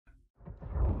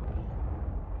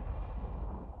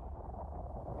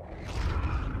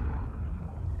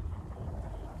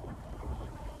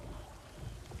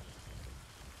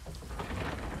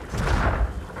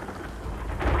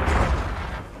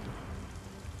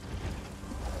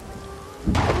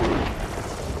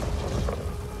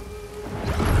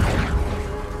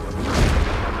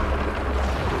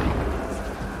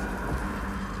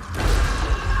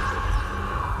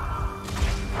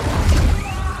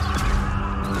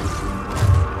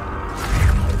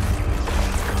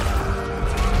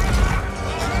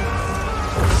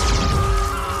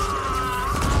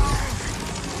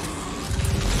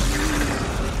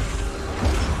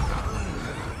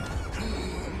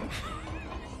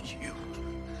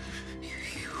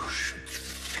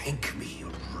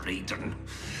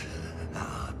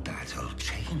Our battle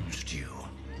changed you.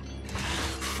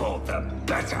 For the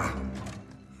better.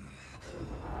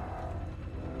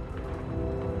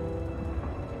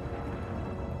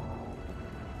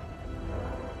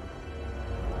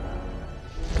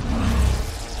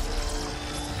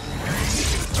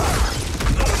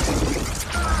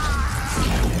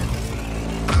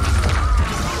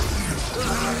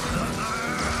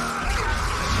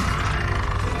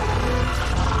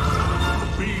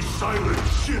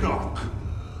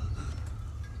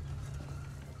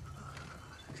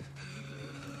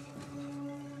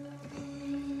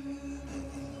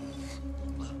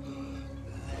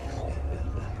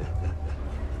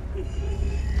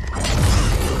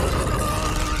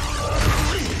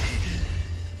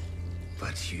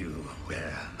 But you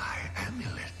wear my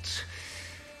amulet.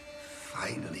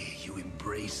 Finally, you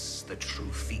embrace the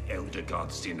truth the Elder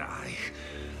Gods deny.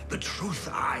 The truth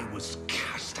I was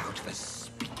cast out for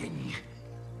speaking.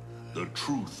 The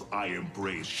truth I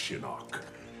embrace, Shinnok,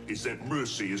 is that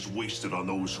mercy is wasted on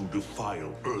those who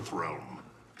defile Earthrealm.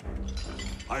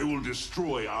 I will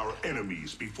destroy our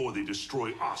enemies before they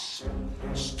destroy us,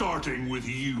 starting with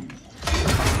you.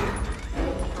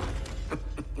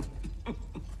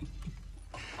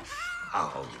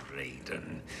 Oh,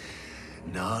 Raiden.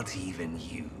 Not even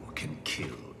you can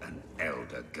kill an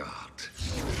Elder God.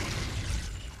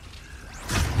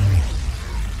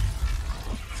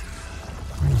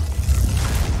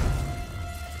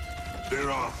 There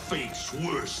are fates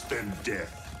worse than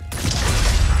death.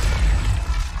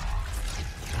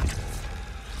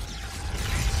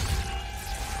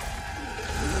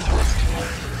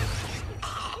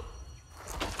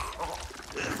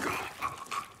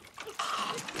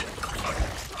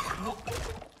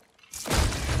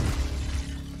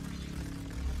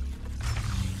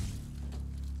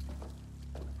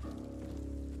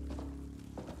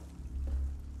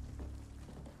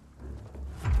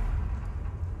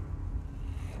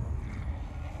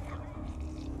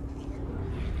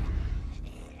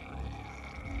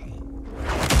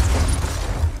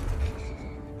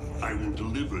 I will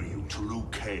deliver you to Liu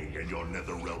Kang and your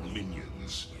Netherrealm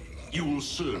minions. You will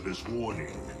serve as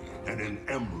warning and an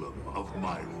emblem of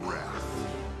my wrath.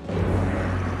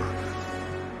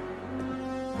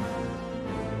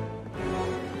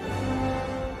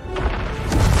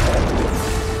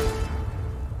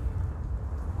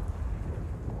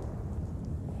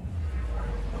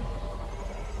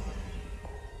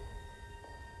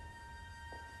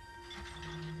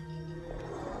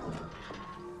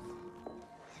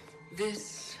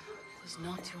 This was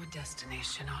not your destiny,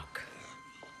 Shinnok.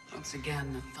 Once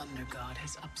again, the Thunder God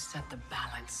has upset the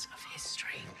balance of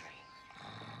history.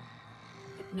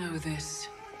 But know this.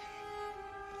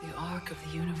 The arc of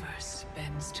the universe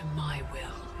bends to my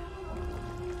will.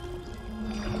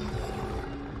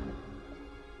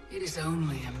 It is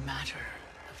only a matter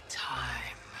of time.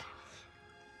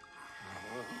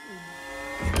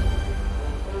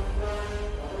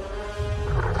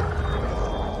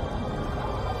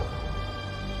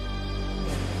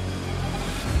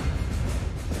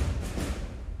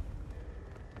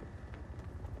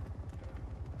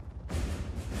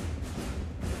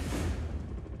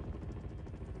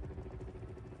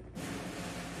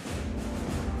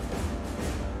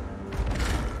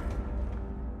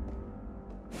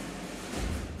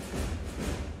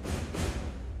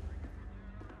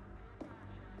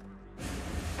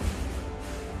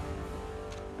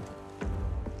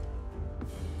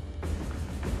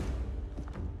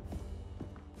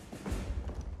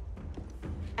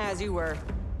 As you were.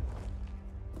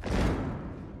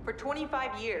 For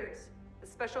 25 years, the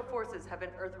Special Forces have been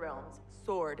Earthrealm's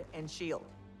sword and shield.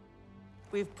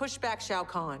 We've pushed back Shao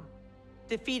Kahn,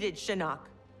 defeated Shinnok,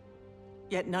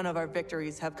 yet none of our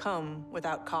victories have come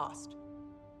without cost.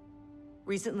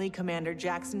 Recently, Commander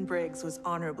Jackson Briggs was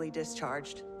honorably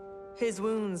discharged. His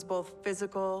wounds, both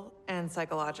physical and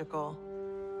psychological,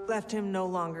 left him no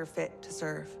longer fit to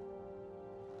serve.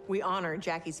 We honor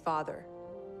Jackie's father,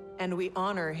 and we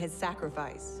honor his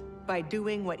sacrifice by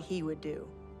doing what he would do.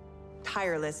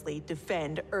 Tirelessly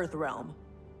defend Earthrealm.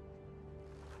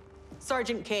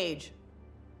 Sergeant Cage,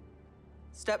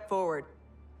 step forward.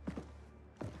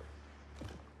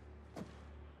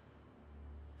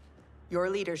 Your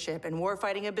leadership and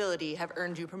warfighting ability have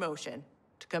earned you promotion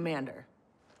to commander.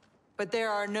 But there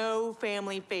are no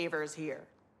family favors here.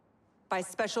 By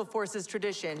Special Forces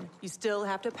tradition, you still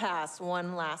have to pass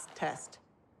one last test.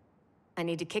 I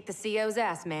need to kick the CO's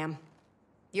ass, ma'am.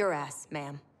 Your ass,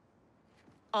 ma'am.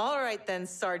 All right then,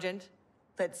 Sergeant.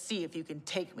 Let's see if you can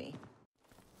take me.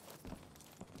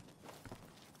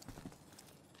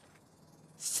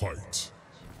 Fight.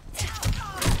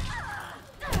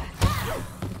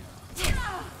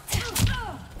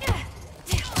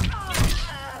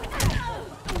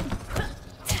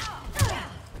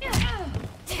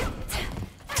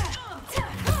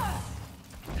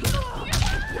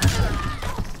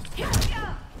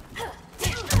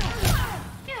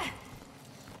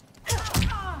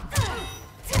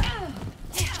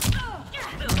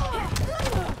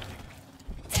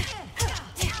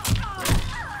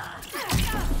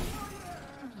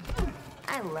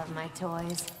 I love my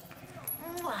toys.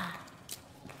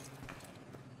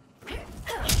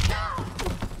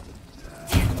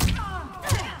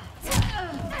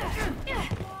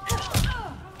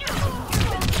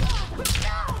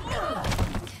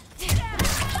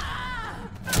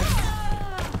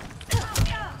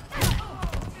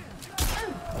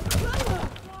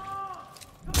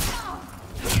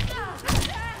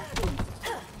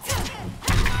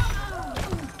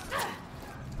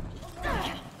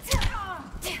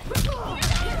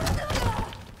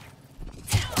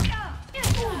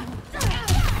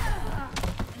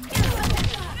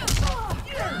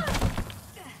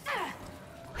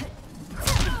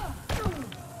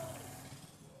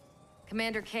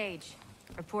 Commander Cage,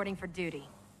 reporting for duty.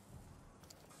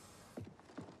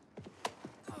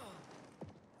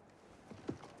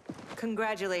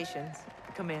 Congratulations,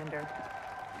 Commander.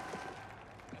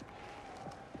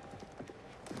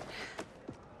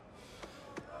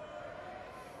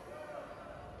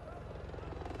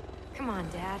 Come on,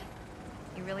 Dad.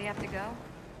 You really have to go?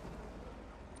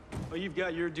 Well, you've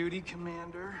got your duty,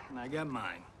 Commander, and I got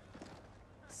mine.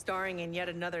 Starring in yet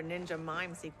another Ninja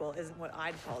Mime sequel isn't what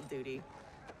I'd call duty.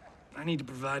 I need to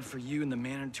provide for you in the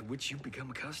manner to which you've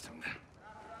become accustomed.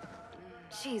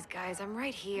 Jeez, guys, I'm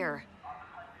right here.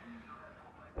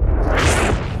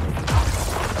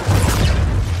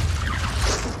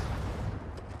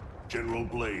 General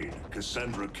Blade,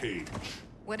 Cassandra Cage.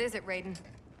 What is it, Raiden?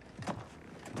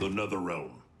 The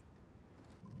Netherrealm.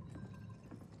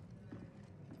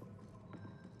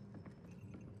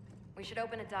 We should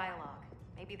open a dialogue.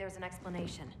 Maybe there's an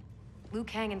explanation. Liu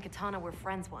Kang and Katana were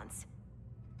friends once.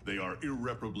 They are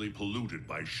irreparably polluted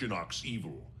by Shinnok's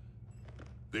evil.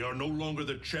 They are no longer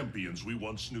the champions we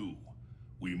once knew.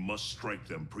 We must strike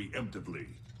them preemptively.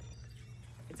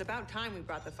 It's about time we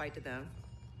brought the fight to them.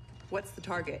 What's the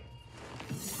target?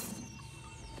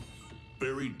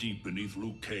 Buried deep beneath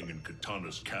Liu Kang and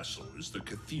Katana's castle is the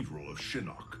Cathedral of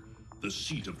Shinnok, the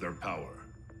seat of their power.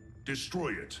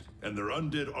 Destroy it, and their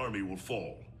undead army will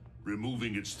fall,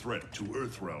 removing its threat to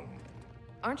Earthrealm.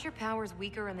 Aren't your powers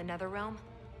weaker in the Netherrealm?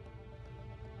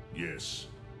 Yes,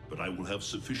 but I will have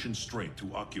sufficient strength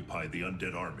to occupy the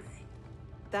undead army.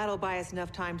 That'll buy us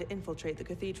enough time to infiltrate the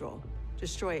cathedral.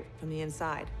 Destroy it from the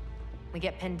inside. We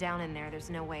get pinned down in there, there's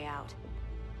no way out.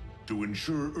 To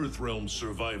ensure Earthrealm's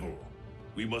survival,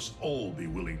 we must all be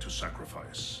willing to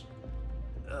sacrifice.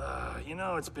 You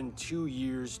know, it's been 2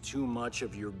 years too much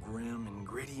of your grim and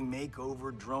gritty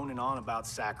makeover droning on about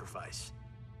sacrifice.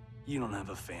 You don't have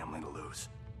a family to lose.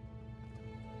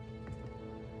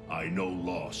 I know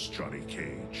loss, Johnny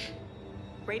Cage.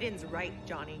 Raiden's right,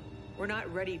 Johnny. We're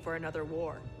not ready for another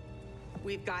war.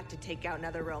 We've got to take out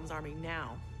Netherrealm's army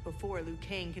now, before Liu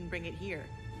Kang can bring it here.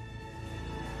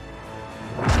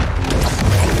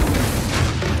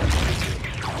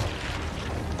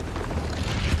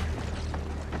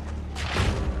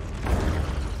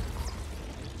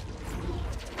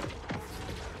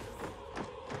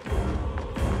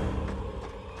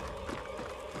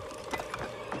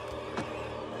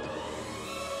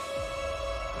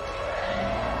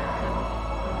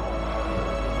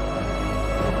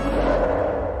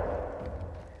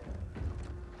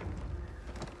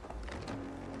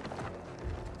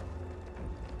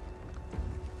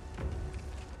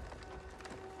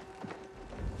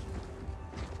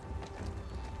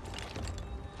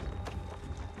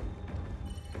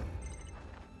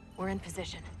 We're in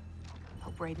position.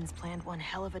 Hope Raiden's planned one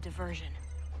hell of a diversion.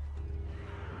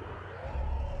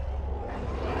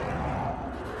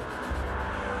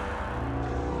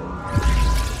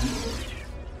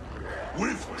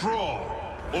 Withdraw,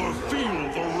 or feel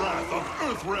the wrath of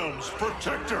Earthrealm's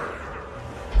protector!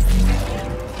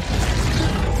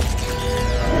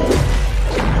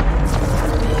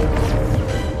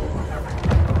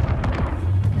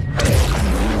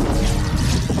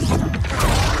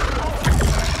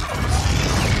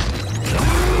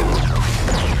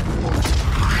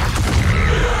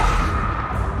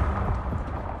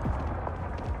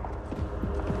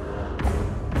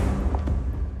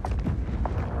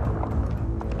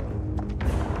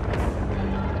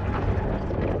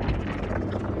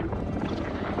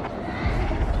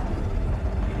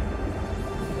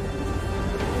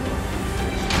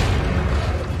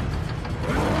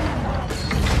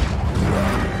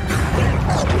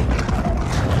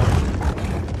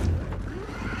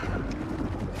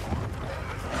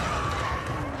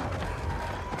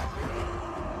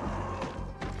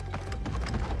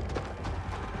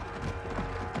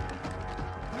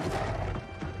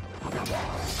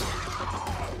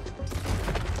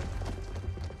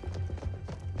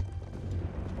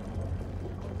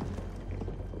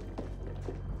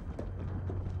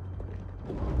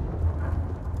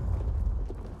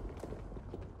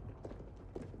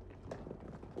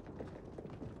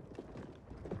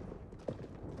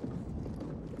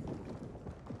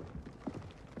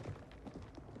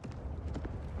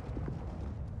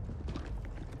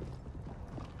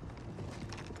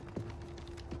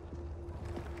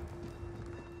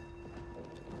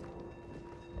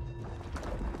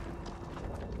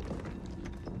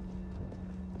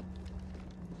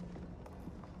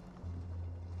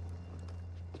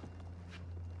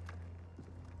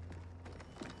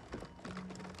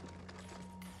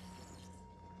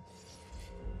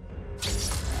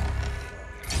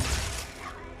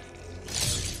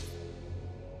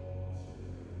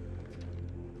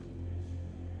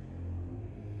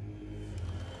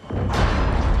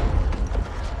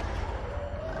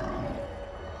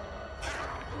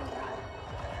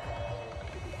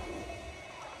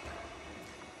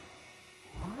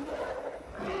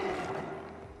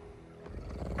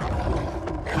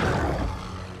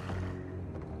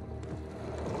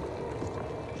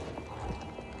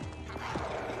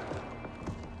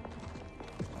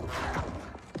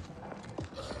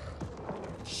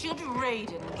 Should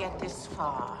Raiden get this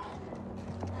far,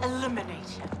 eliminate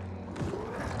him.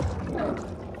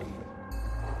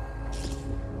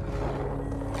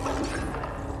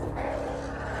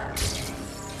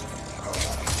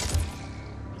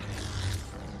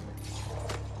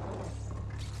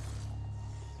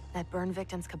 That burn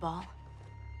victim's Cabal?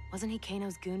 Wasn't he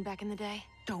Kano's goon back in the day?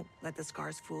 Don't let the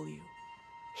scars fool you.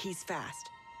 He's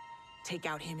fast. Take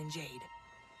out him and Jade.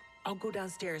 I'll go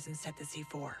downstairs and set the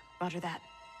C4. Roger that.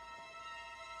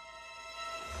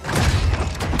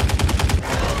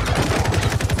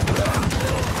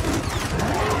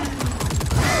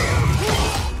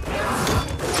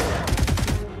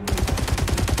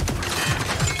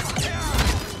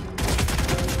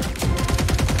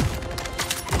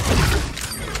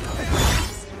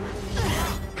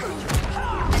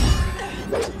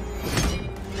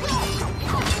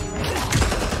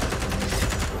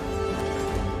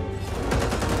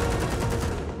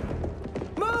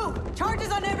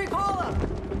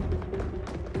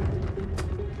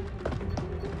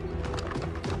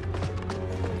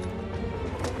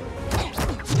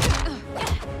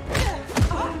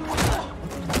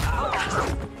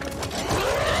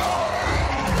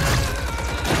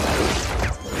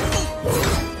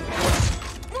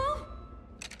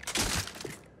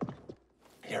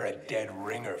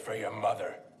 For your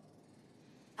mother.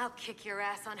 I'll kick your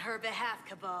ass on her behalf,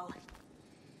 Cabal.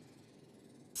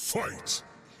 Fight!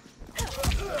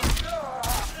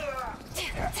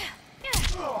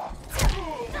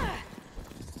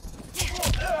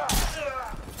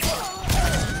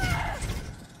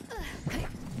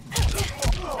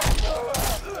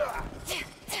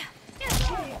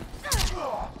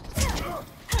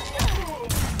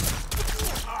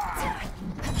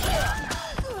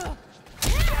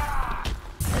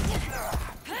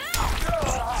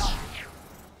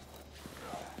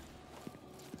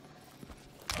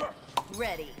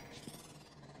 Ready.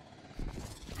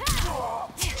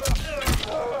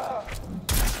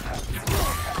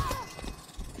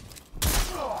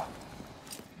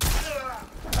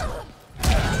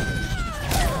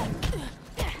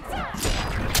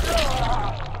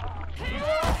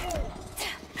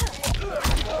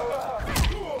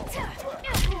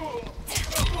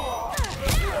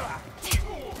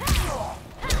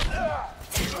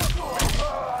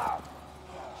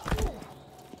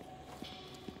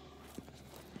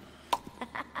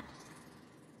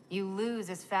 You lose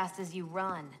as fast as you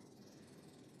run.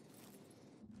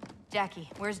 Jackie,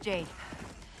 where's Jade?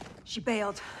 She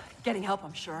bailed. Getting help,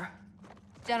 I'm sure.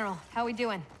 General, how we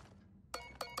doing?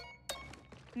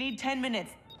 Need 10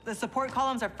 minutes. The support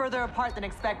columns are further apart than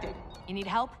expected. You need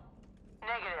help?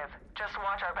 Negative. Just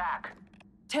watch our back.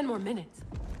 10 more minutes.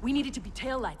 We need it to be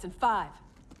taillights in 5.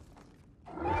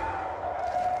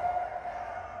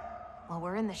 Well,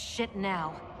 we're in the shit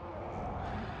now.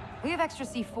 We have extra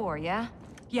C4, yeah?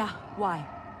 Yeah, why?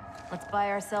 Let's buy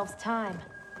ourselves time.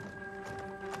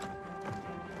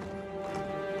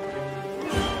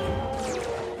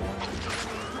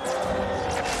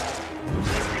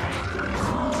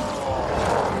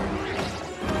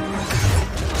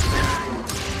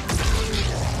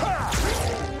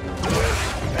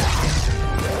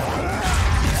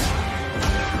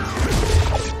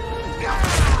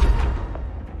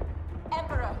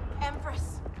 Emperor,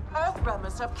 Empress,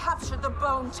 Earthrealmers have captured the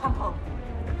Bone Temple.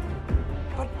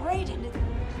 But Raiden...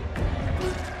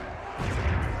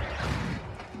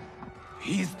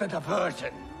 He's the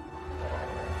diversion.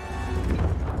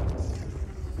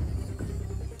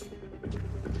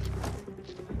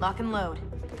 Lock and load.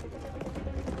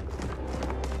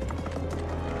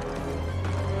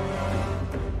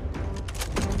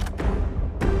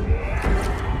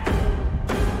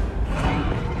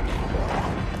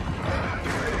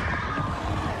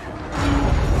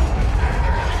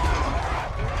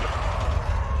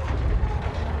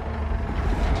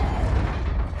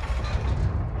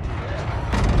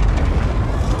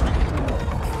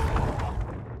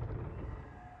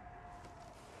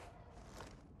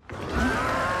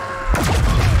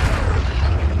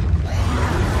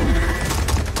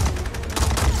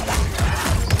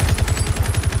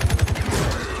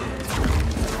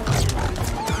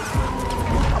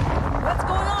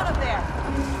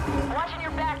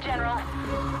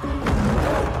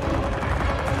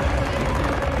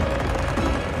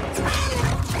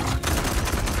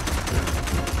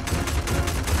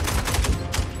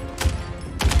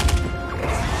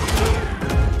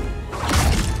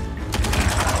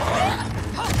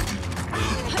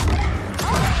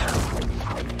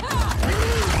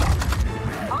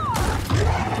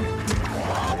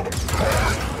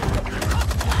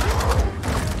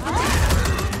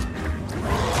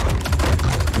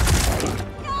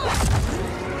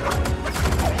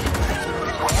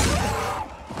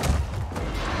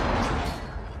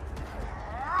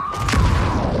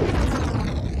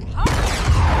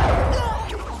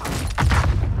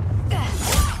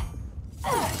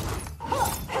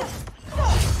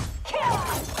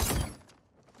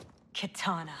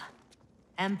 Kitana,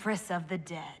 Empress of the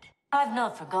Dead. I've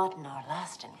not forgotten our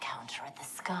last encounter at the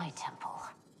Sky Temple.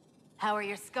 How are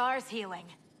your scars healing?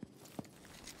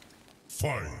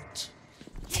 Fight!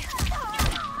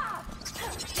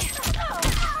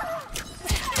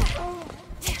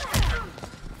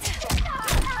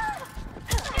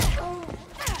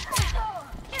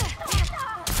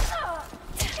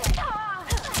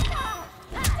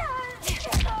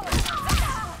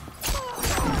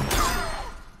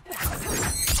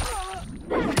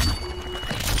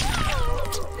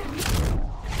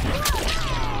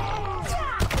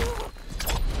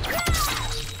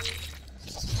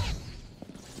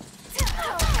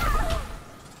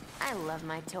 I love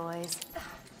my toys.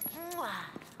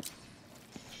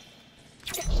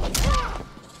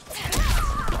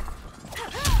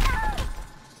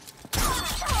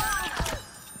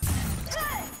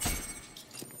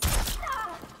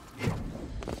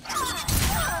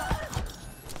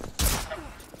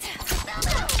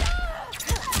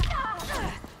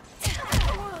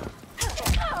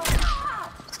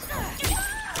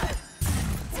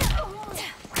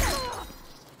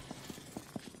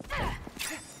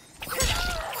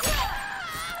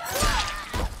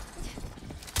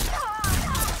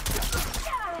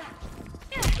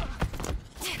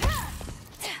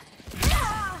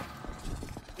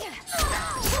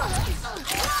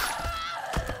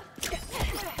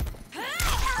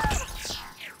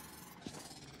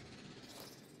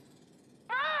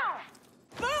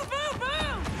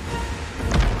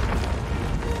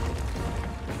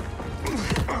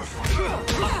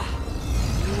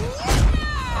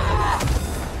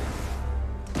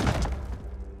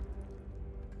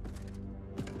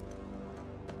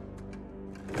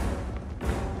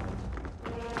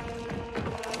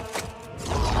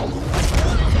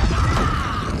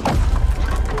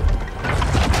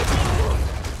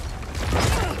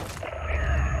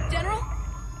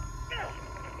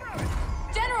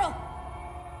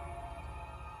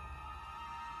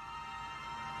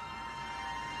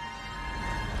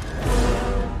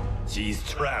 She's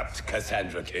trapped,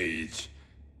 Cassandra Cage.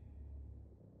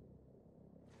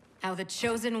 How the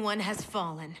Chosen One has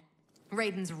fallen.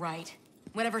 Raiden's right.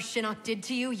 Whatever Shinnok did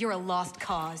to you, you're a lost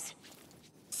cause.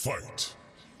 Fight!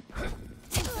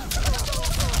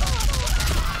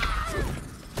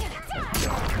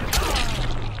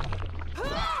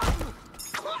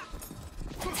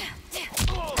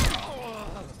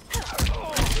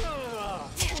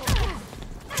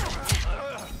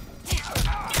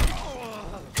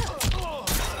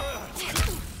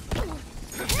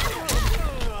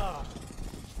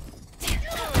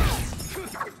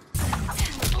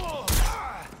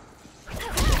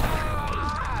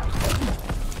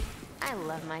 I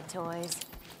love my toys.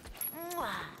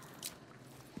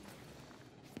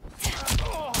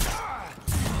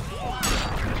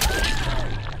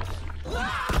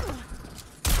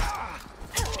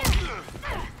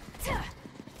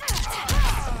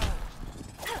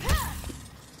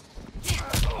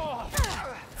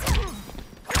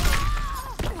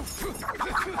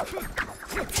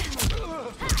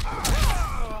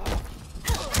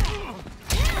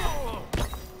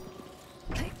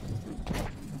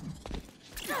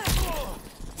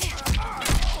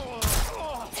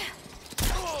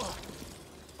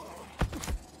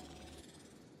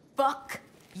 Fuck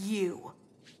you.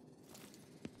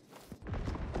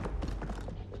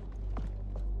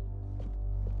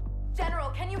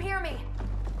 General, can you hear me?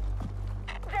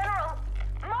 General!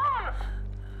 Mom!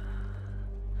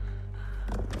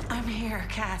 I'm here,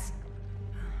 Cass.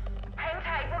 Hang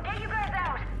tight, we'll get you guys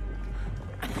out!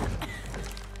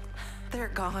 They're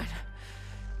gone.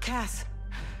 Cass.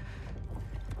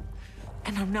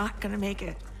 And I'm not gonna make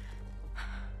it.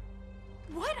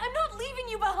 What? I'm not leaving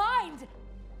you behind!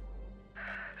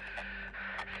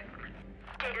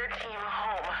 Get your team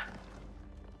home.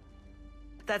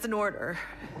 That's an order.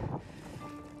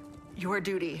 Your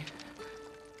duty.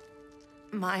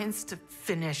 Mine's to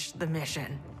finish the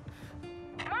mission.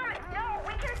 Mom, no,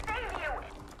 we can save you!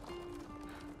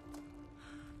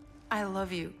 I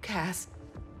love you, Cass.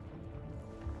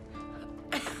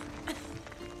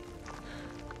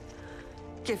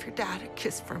 Give your dad a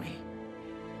kiss for me.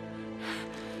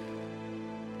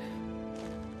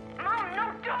 Mom,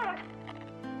 no, don't!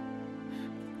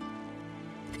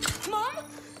 Mom?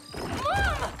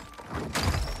 Mom!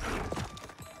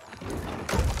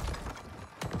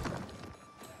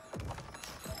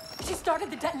 She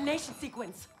started the detonation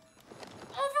sequence.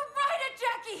 Override it,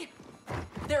 Jackie!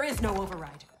 There is no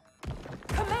override.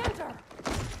 Commander!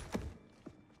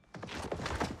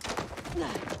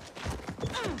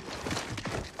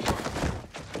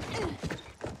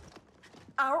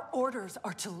 Our orders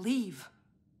are to leave.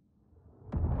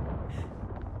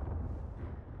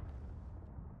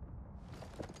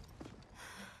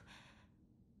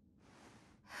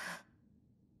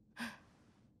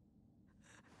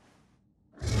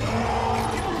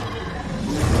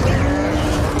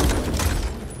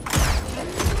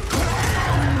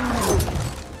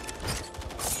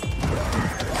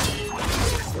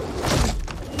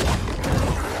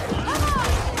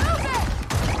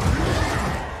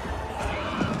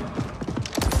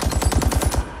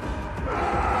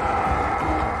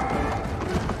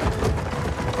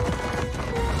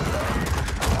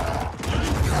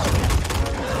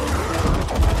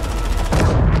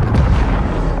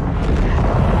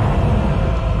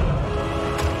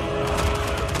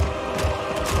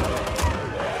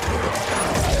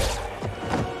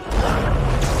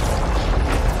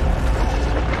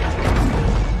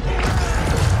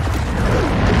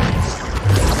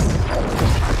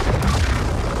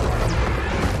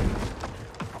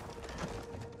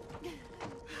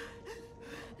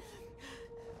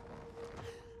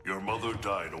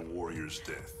 Vader's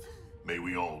death. May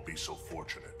we all be so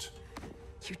fortunate.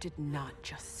 You did not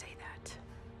just say that.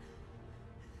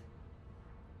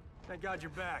 Thank God you're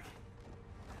back.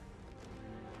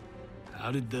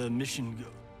 How did the mission go?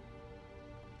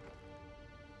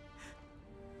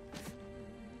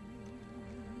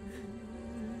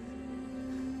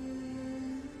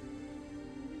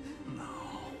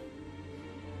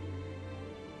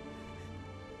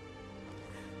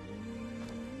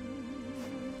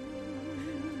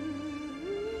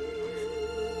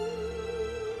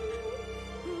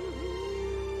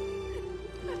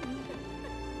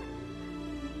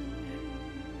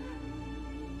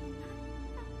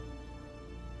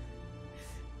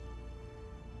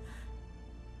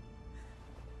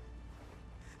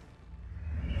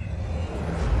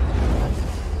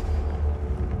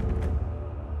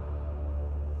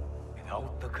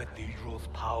 Without the cathedral's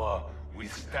power, we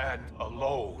stand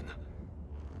alone.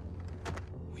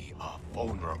 We are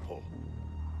vulnerable.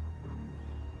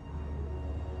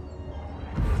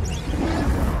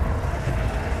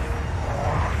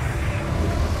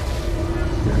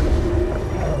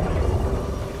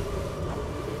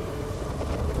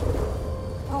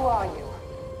 Who are you?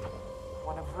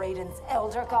 One of Raiden's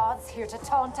elder gods here to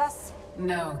taunt us?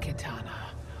 No, Kitana.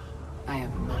 I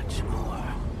am much more.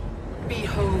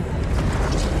 Behold.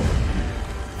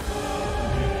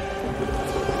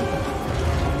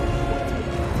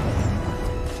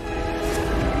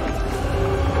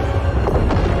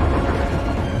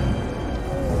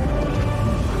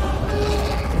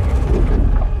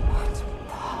 What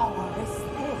power is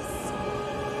this?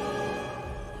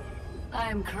 I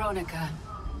am Kronika,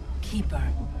 keeper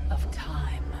of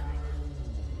time.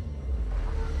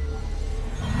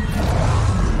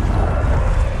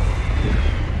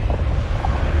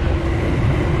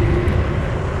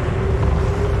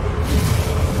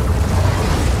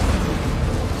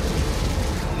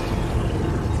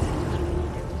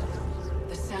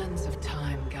 The sands of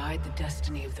time guide the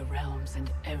destiny of the realms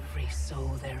and every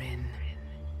soul therein.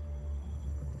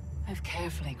 I've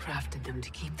carefully crafted them to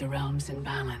keep the realms in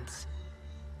balance.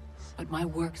 But my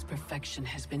work's perfection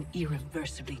has been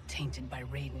irreversibly tainted by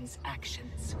Raiden's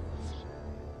actions.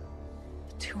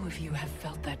 The two of you have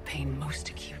felt that pain most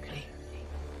acutely.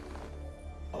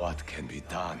 What can be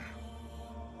done?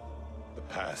 The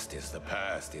past is the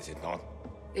past, is it not?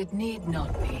 It need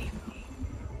not be.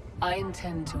 I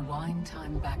intend to wind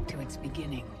time back to its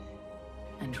beginning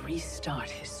and restart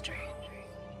history.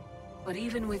 But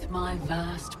even with my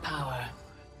vast power,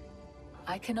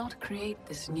 I cannot create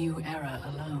this new era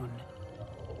alone.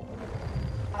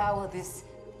 How will this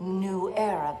new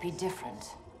era be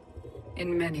different?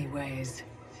 In many ways.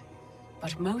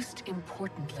 But most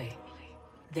importantly,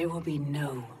 there will be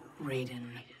no Raiden.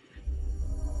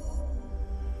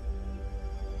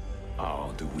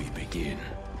 How do we begin?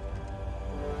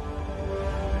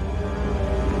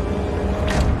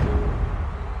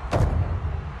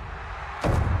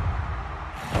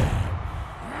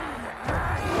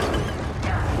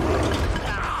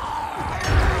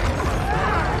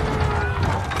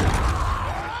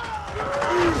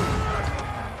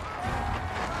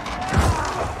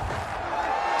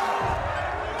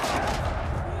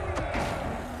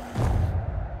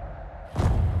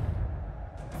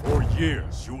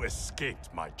 Years you escaped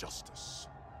my justice.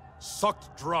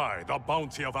 Sucked dry the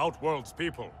bounty of Outworld's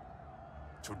people.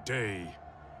 Today,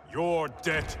 your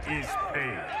debt is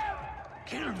paid.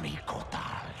 Kill me,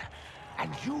 Kotal,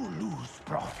 and you lose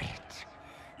profit.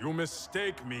 You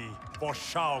mistake me for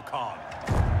Shao Kahn.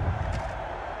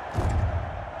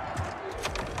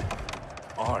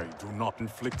 I do not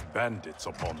inflict bandits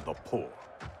upon the poor.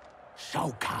 Shao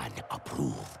Kahn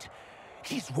approved.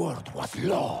 His word was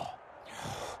law.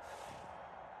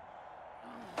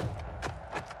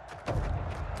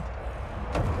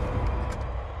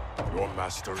 Your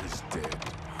master is dead.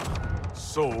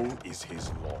 So is his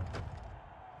law.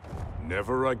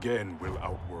 Never again will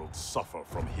Outworld suffer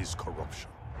from his corruption.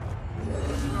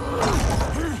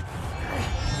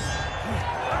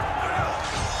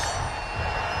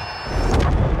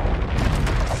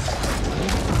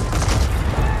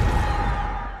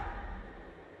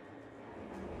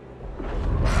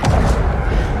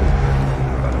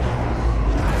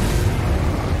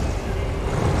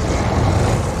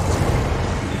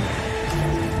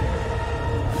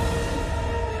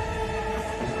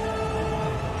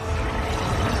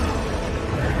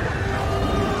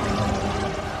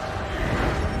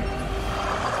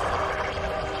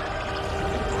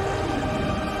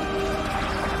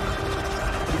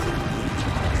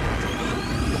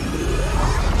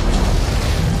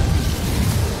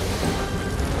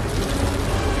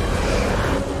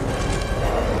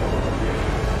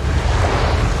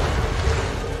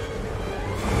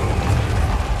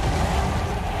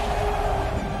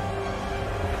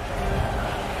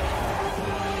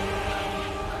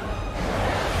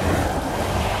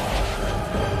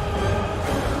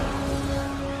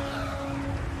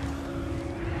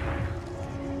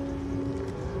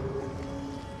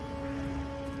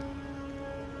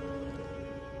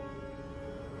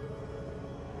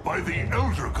 By the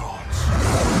Elder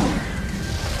Gods!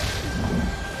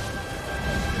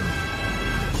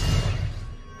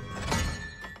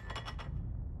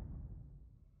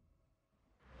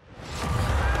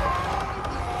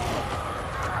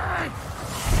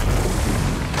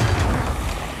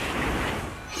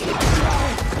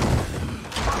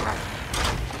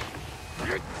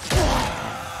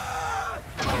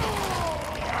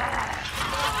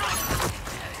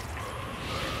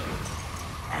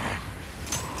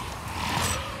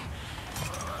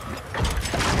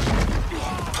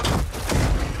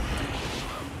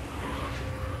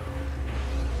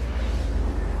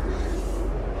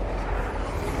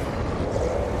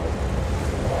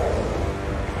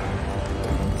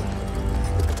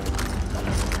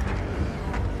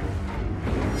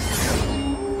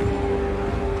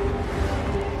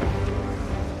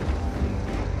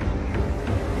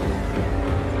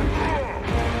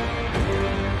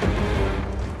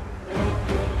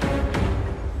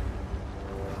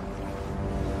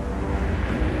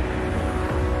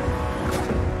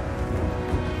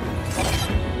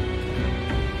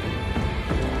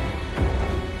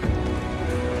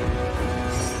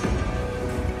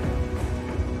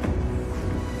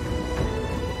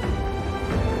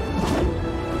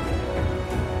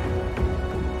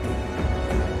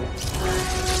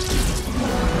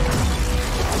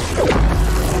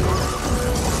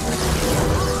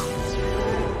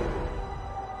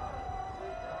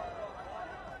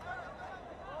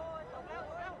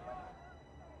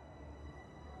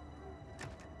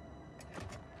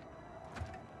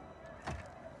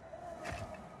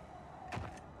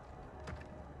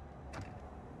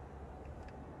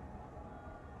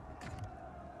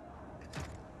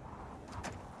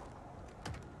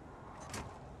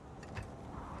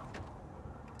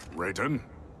 Raiden?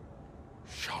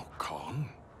 Shao Kahn?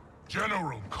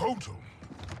 General Kotal.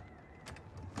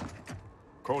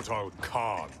 Kotal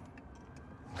Kahn.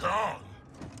 Khan?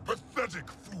 Pathetic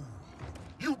fool.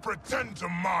 You pretend to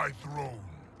my throne.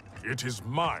 It is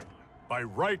mine, by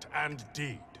right and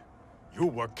deed. You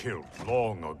were killed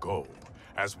long ago,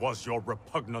 as was your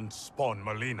repugnant spawn,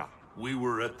 Mileena. We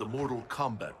were at the Mortal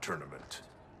Kombat tournament.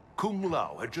 Kung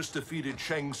Lao had just defeated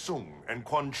Shang Tsung and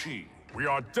Quan Chi. We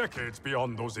are decades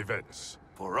beyond those events.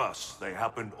 For us, they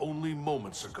happened only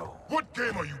moments ago. What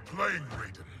game are you playing,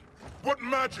 Raiden? What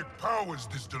magic powers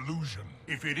this delusion?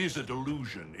 If it is a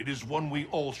delusion, it is one we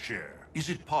all share. Is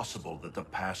it possible that the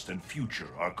past and future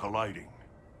are colliding?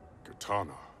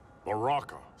 Kitana,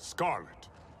 Baraka, Scarlet,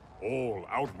 all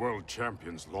Outworld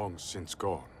champions long since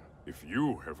gone. If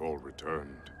you have all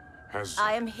returned, has...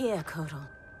 I am here, Kotal.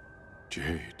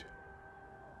 Jade.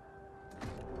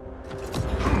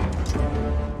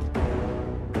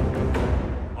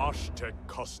 Aztec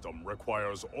custom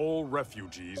requires all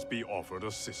refugees be offered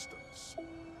assistance.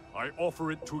 I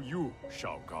offer it to you,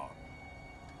 Shao Kahn.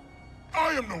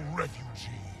 I am no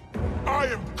refugee. I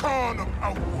am Khan of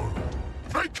Outworld.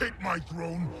 Vacate my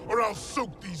throne, or I'll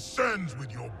soak these sands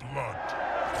with your blood.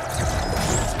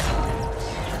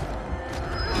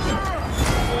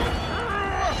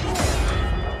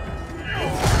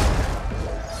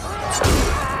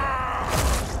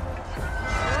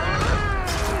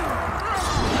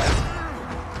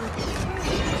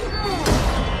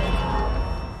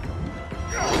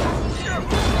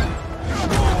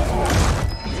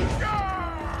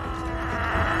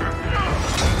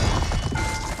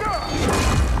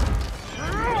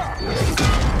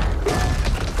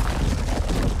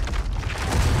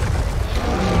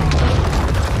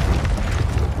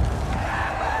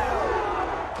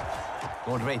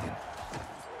 Lord Raiden,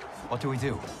 what do we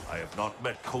do? I have not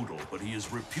met Kotal, but he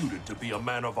is reputed to be a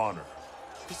man of honor.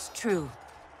 It's true.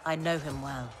 I know him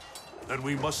well. Then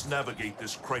we must navigate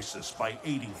this crisis by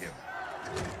aiding him.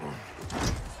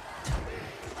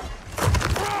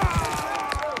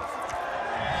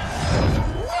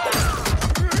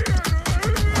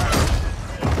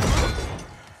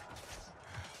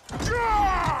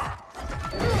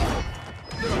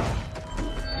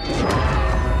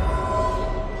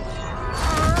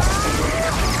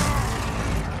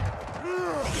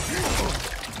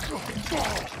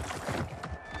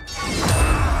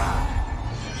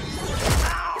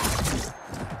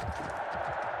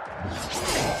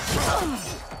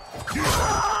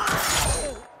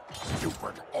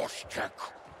 Stupid Aztec,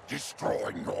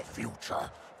 destroying your future,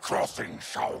 crossing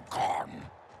Shao Kahn.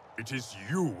 It is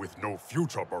you with no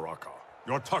future, Baraka.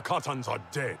 Your Takatans are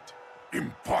dead.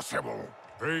 Impossible.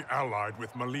 They allied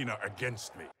with Mileena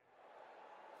against me.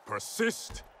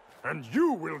 Persist, and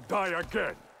you will die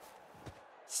again.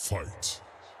 Fight.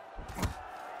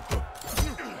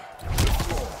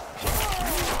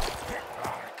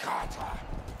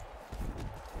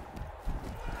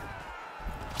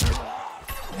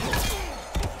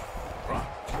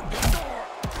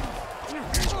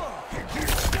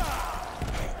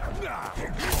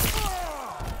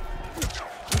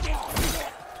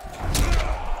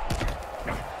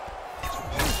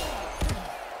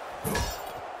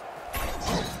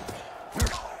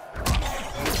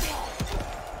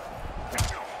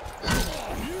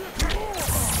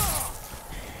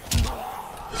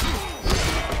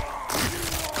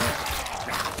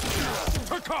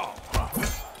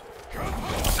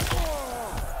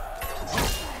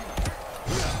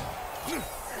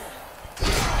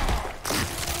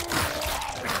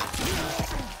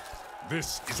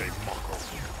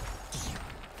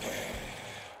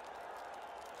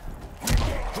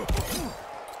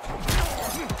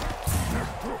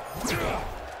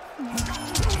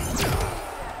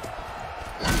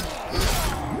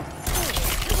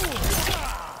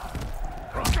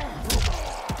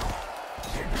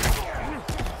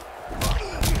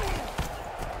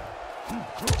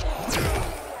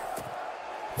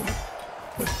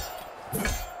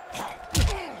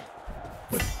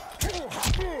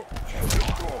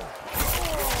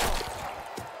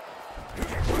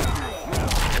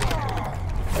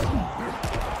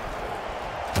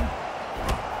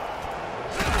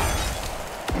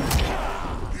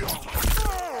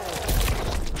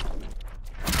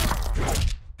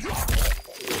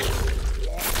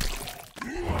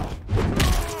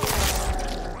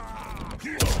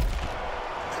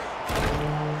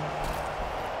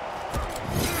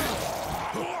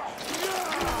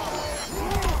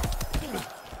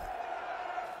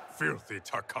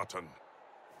 Takatan.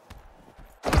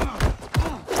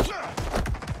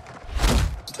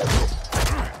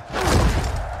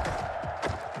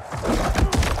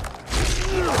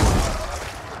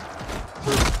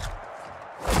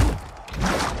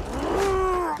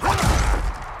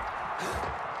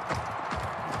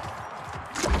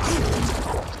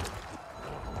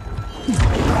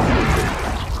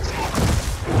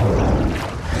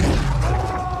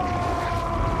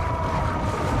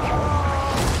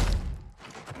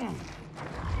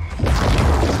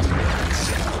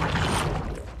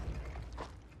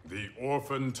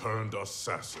 Orphan-turned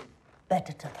assassin.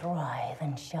 Better to thrive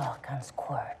in Shao Kahn's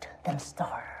court than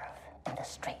starve in the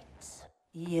streets.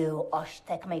 You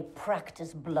Oshtek may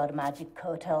practice blood magic,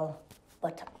 Kotal,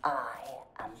 but I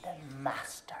am the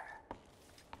master.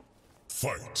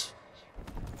 Fight!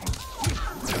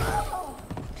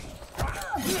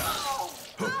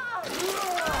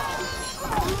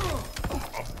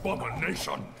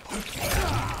 Abomination!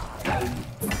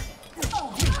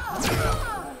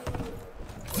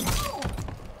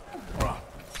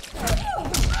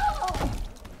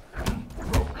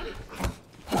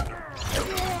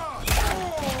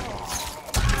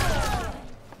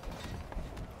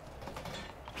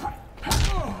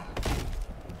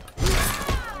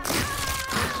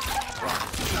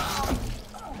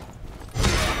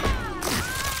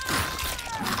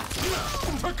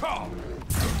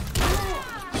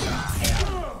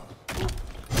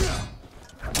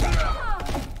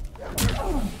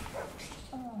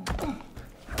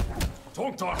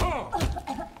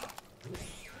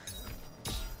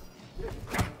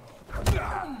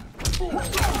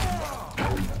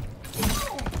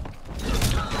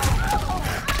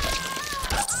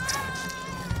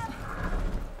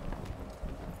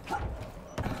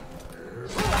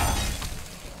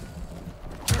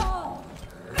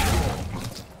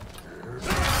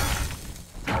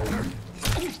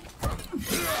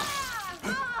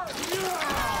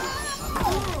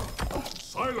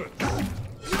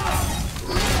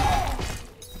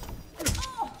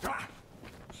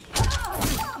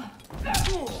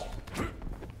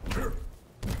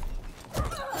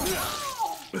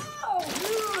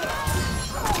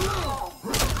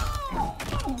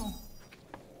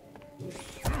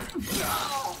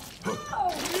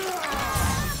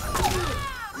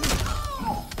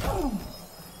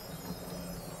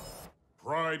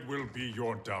 Pride will be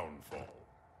your downfall.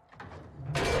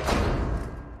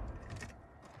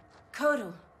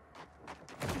 Kotal.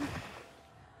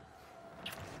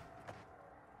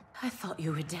 I thought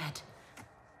you were dead.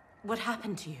 What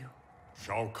happened to you?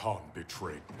 Shao Kahn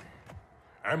betrayed me.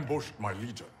 Ambushed my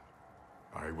legion.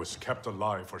 I was kept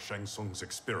alive for Shang Tsung's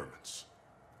experiments.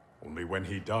 Only when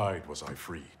he died was I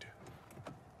freed.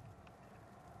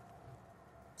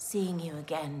 Seeing you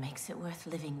again makes it worth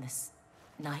living this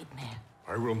nightmare.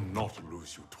 I will not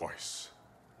lose you twice.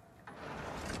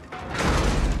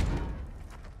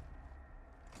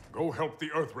 Go help the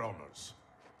Earthrealmers.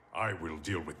 I will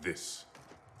deal with this.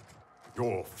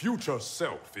 Your future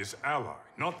self is ally,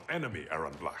 not enemy,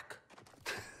 Aaron Black.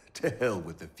 To hell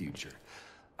with the future.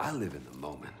 I live in the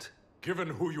moment. Given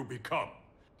who you become,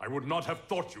 I would not have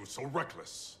thought you so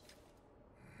reckless.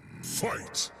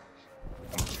 Fight!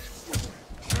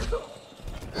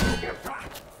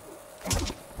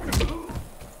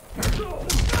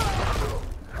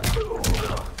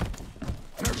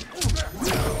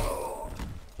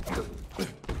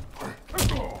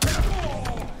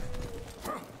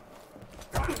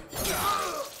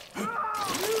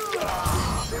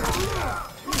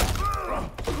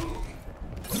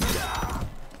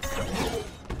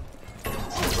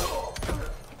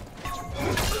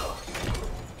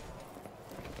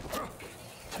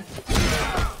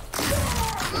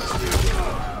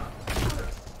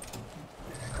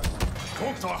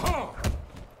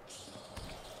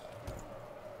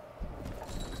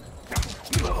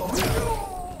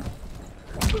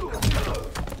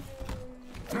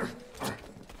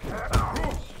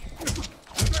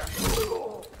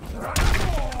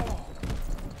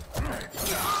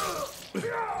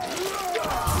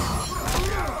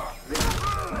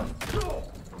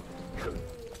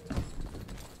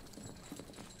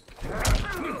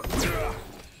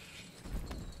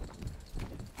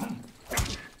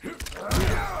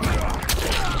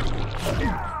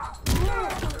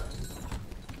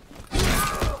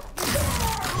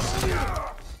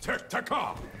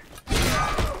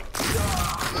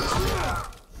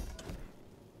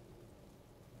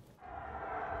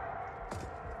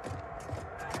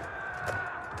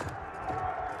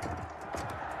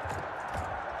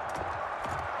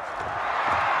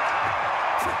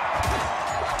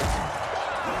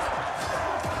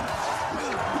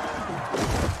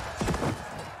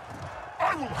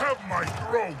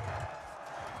 throne!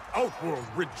 Outworld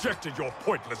rejected your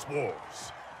pointless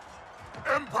wars.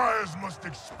 Empires must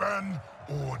expand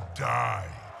or die.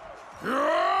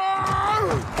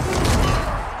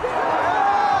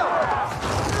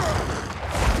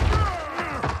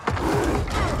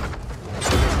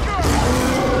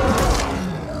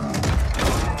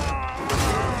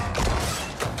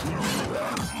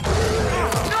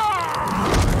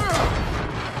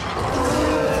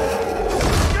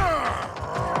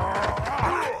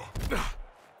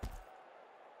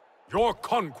 Your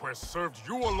conquest served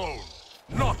you alone,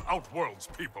 not Outworld's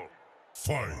people.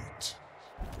 Fight.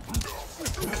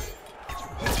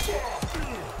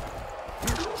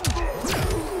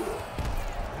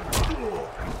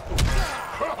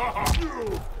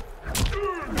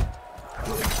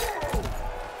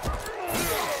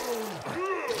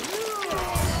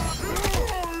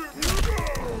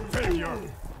 Failure!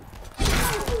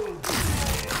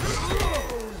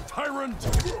 Tyrant!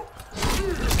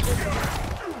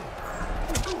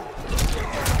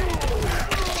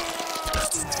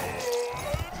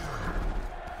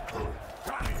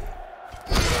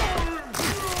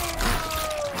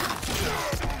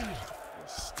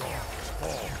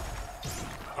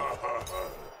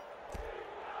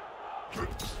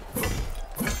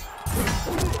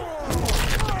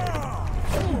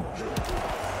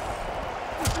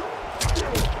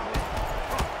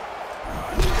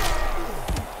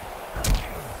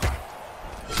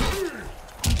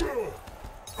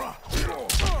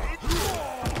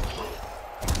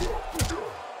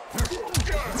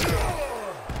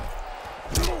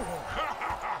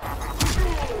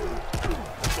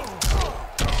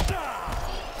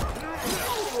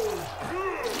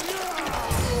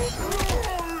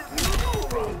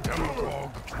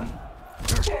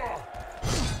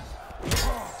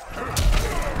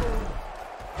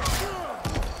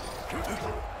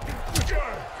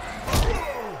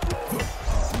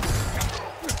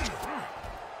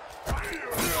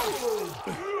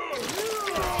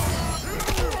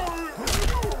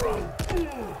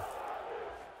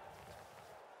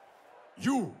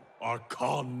 You are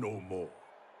Khan no more.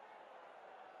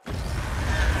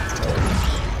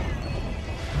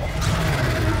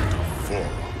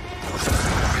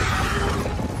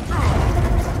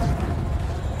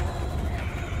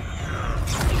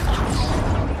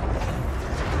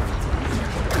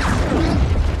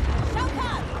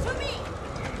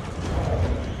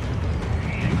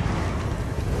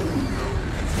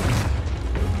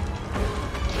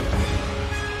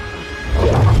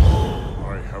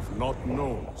 Not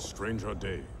known stranger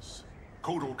days.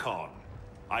 Kotal Khan,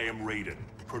 I am Raiden,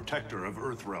 protector of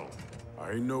Earthrealm.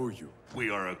 I know you.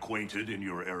 We are acquainted in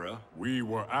your era. We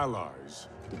were allies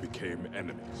who became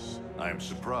enemies. I am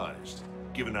surprised,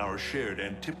 given our shared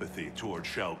antipathy toward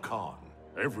Shao Kahn.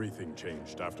 Everything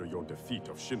changed after your defeat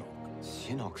of Shinnok.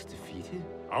 Shinnok's defeated?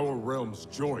 Our realms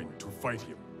joined to fight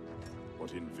him.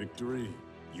 But in victory,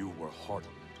 you were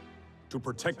hardened. To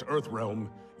protect Earthrealm,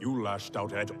 you lashed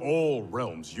out at all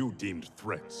realms you deemed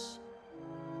threats.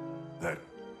 That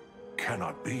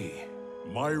cannot be.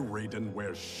 My Raiden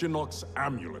wears Shinnok's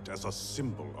amulet as a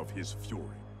symbol of his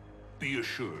fury. Be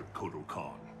assured, Kotal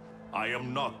Khan, I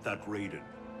am not that Raiden.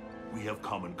 We have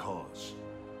common cause,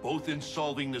 both in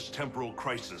solving this temporal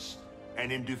crisis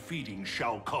and in defeating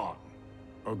Shao Kahn.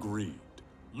 Agreed.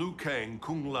 Liu Kang,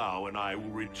 Kung Lao, and I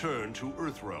will return to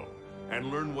Earthrealm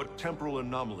and learn what temporal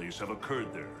anomalies have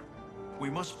occurred there. We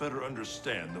must better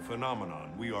understand the phenomenon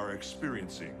we are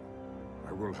experiencing.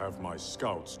 I will have my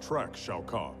scouts track Shao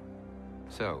Kahn.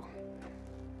 So,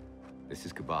 this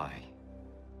is goodbye.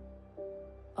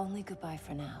 Only goodbye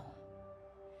for now.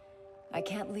 I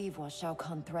can't leave while Shao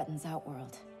Kahn threatens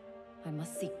Outworld. I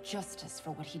must seek justice for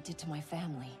what he did to my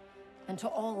family, and to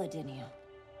all Edinia.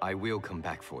 I will come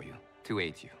back for you, to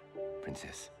aid you,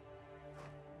 Princess.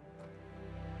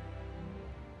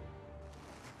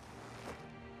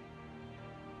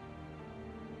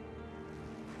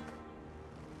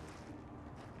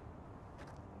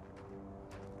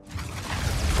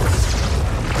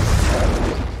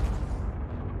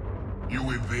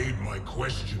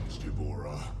 Questions,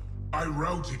 Devora. I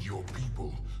routed your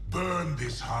people, burned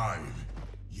this hive,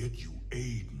 yet you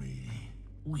aid me.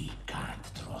 We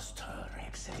can't trust her,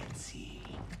 Excellency.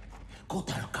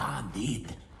 Kotal Khan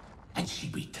did, and she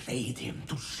betrayed him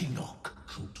to Shinnok.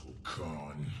 Kotal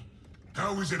Khan?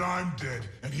 How is it I'm dead,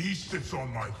 and he sits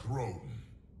on my throne?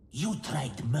 You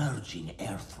tried merging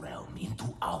Earthrealm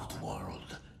into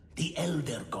Outworld. The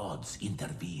Elder Gods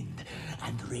intervened,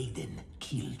 and Raiden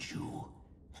killed you.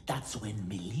 That's when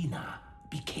Melina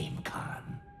became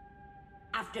Khan.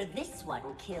 After this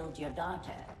one killed your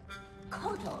daughter,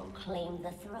 Kotal claimed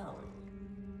the throne.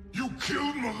 You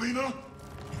killed Melina?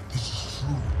 If this is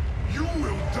true, you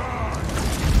will die!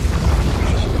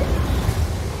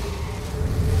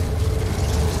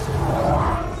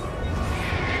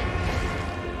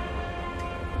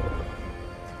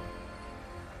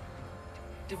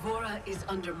 D'Vorah is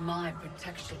under my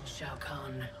protection, Shao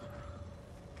Kahn.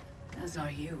 As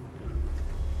are you.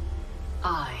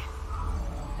 I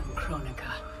am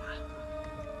Kronika.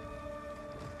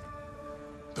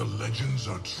 The legends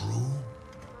are true?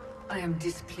 I am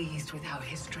displeased with how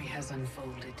history has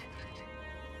unfolded.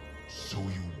 So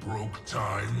you broke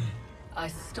time? I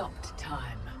stopped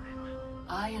time.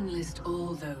 I enlist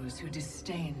all those who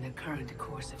disdain the current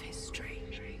course of history.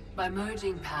 By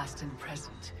merging past and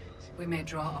present, we may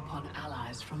draw upon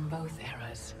allies from both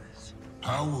eras.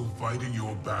 How will fighting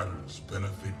your battles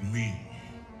benefit me?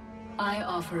 I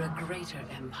offer a greater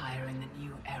empire in the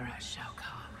new era, Shao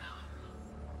Kahn.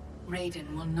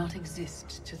 Raiden will not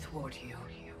exist to thwart you.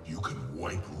 You can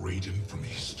wipe Raiden from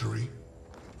history?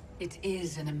 It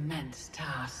is an immense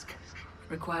task,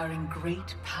 requiring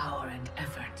great power and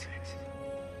effort.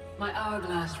 My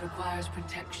hourglass requires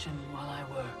protection while I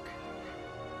work.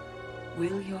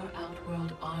 Will your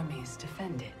Outworld armies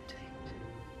defend it?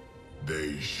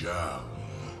 They shall.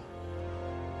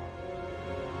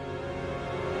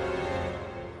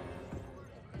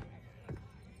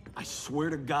 I swear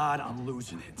to God, I'm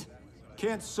losing it.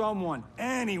 Can't someone,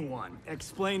 anyone,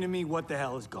 explain to me what the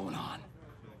hell is going on?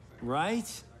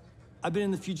 Right? I've been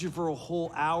in the future for a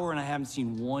whole hour and I haven't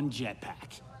seen one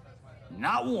jetpack.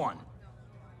 Not one.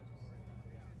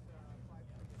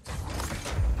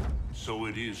 So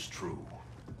it is true.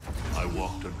 I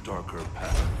walked a darker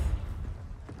path.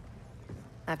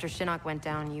 After Shinnok went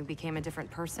down, you became a different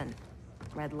person.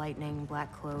 Red lightning,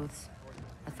 black clothes,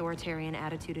 authoritarian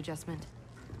attitude adjustment.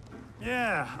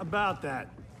 Yeah, about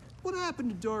that. What happened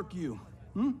to Dark You?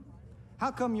 Hmm? How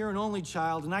come you're an only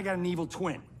child and I got an evil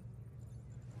twin?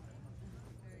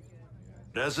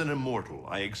 As an immortal,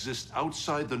 I exist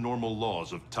outside the normal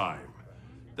laws of time.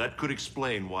 That could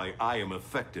explain why I am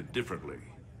affected differently.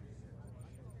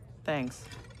 Thanks.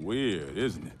 Weird,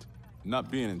 isn't it? Not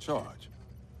being in charge.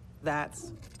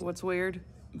 That's what's weird.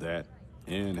 That,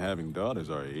 and having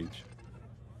daughters our age.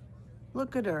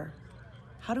 Look at her.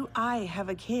 How do I have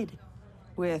a kid?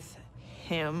 With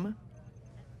him?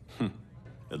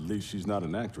 At least she's not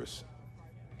an actress.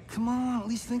 Come on, at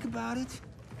least think about it.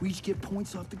 We each get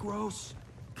points off the gross.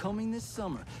 Coming this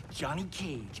summer, Johnny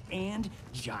Cage and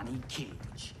Johnny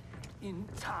Cage. In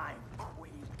time,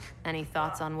 Quake. Any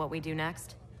thoughts on what we do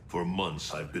next? For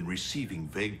months, I've been receiving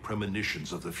vague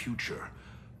premonitions of the future,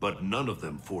 but none of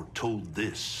them foretold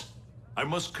this. I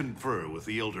must confer with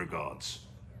the Elder Gods.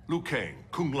 Liu Kang,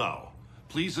 Kung Lao,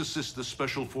 please assist the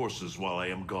Special Forces while I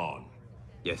am gone.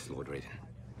 Yes, Lord Raiden.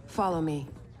 Follow me.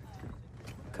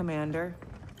 Commander?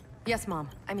 Yes, Mom.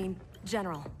 I mean,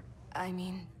 General.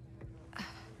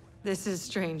 This is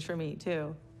strange for me,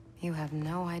 too. You have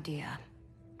no idea.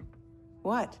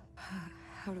 What?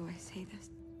 How do I say this?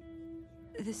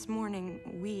 This morning,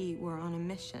 we were on a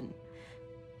mission.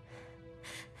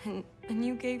 And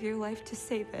you gave your life to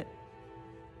save it.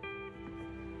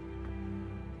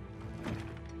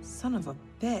 Son of a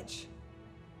bitch.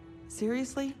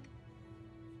 Seriously?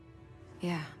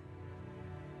 Yeah.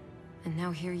 And now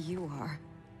here you are.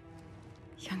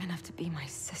 Young enough to be my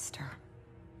sister.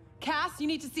 Cass, you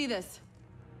need to see this.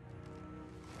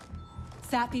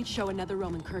 Satbeats show a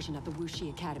Netherrealm incursion at the Wuxi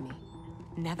Academy.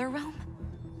 Netherrealm?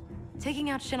 Taking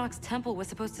out Shinnok's temple was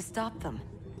supposed to stop them.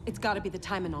 It's gotta be the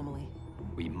time anomaly.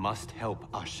 We must help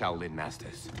our Shaolin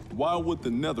masters. Why would the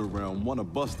Netherrealm want to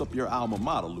bust up your alma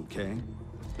mater, Liu Kang?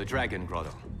 The Dragon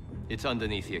Grotto. It's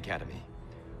underneath the Academy.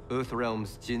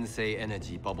 Earthrealm's Jinsei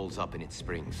energy bubbles up in its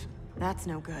springs. That's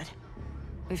no good.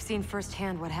 We've seen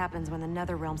firsthand what happens when the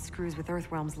Netherrealm screws with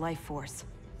Earthrealm's life force.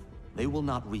 They will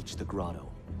not reach the grotto.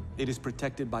 It is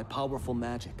protected by powerful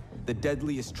magic, the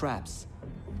deadliest traps.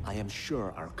 I am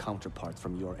sure our counterparts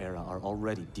from your era are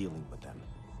already dealing with them.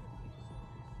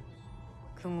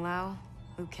 Kung Lao,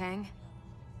 Liu Kang,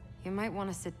 you might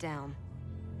want to sit down.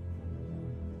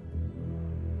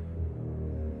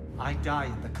 I die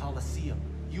in the Colosseum.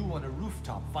 You on a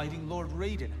rooftop fighting Lord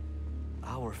Raiden.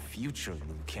 Our future,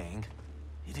 Liu Kang.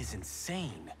 It is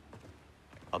insane.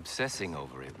 Obsessing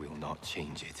over it will not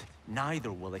change it.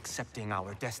 Neither will accepting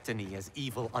our destiny as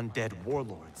evil undead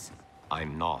warlords.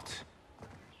 I'm not.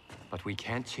 But we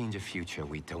can't change a future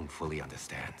we don't fully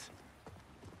understand.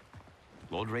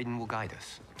 Lord Raiden will guide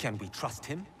us. Can we trust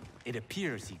him? It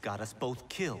appears he got us both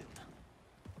killed.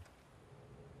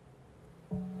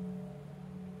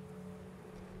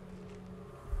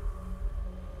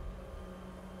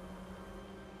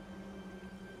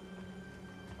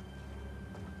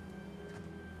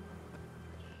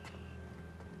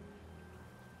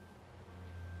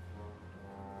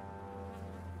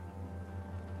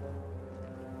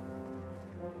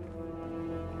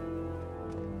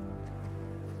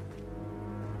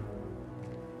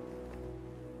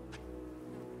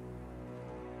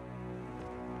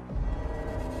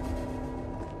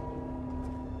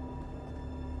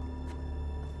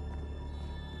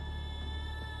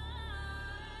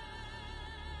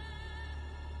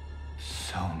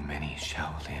 So many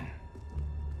Shaolin.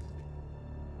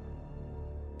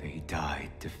 They died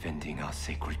defending our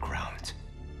sacred ground.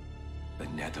 The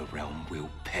Netherrealm will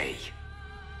pay.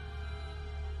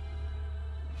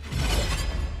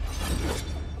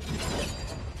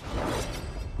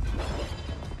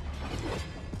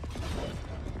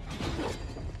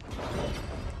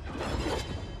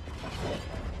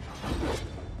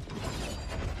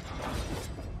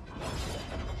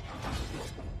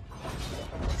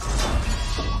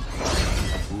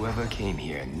 Whoever came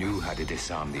here knew how to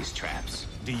disarm these traps.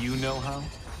 Do you know how?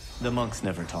 The monks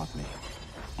never taught me.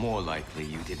 More likely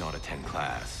you did not attend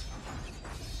class.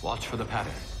 Watch for the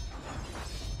pattern.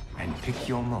 And pick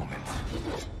your moment.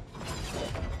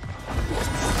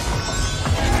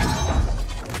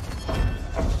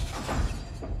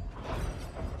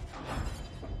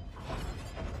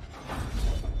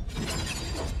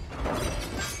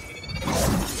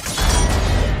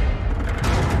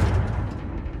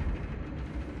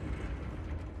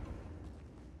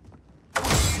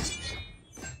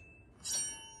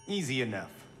 Easy enough.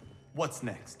 What's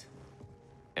next?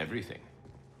 Everything.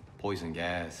 Poison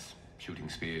gas, shooting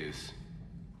spears,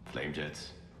 flame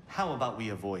jets. How about we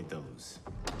avoid those?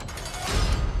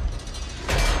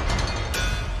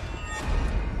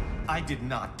 I did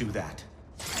not do that.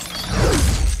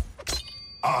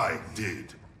 I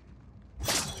did.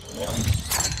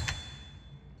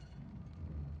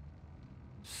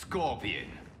 Scorpion.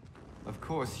 Of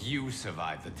course you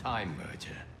survived the Time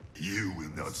Merger. You will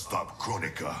not stop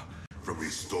Chronica from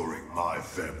restoring my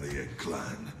family and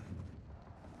clan.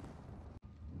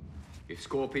 If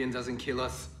Scorpion doesn't kill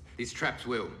us, these traps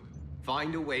will.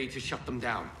 Find a way to shut them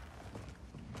down.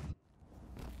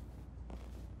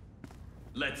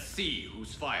 Let's see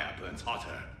whose fire burns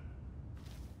hotter.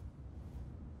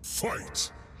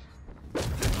 Fight!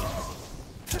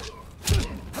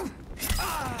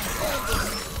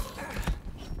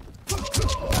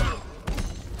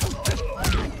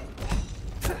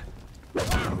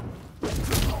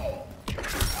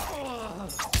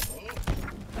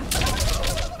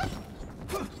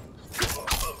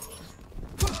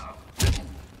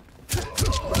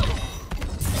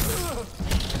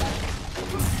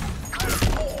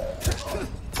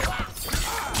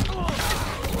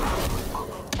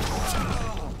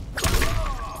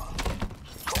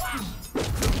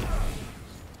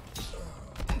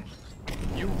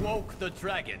 The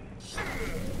dragon.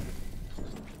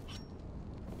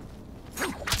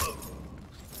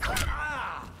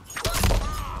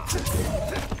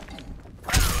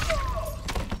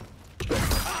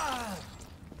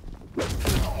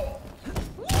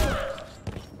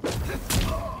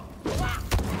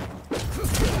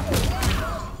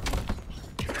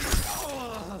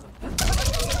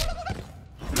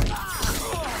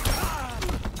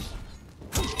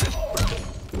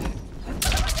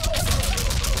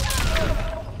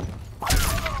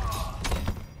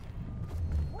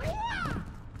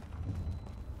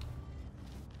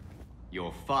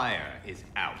 Your fire is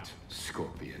out,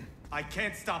 Scorpion. I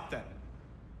can't stop them.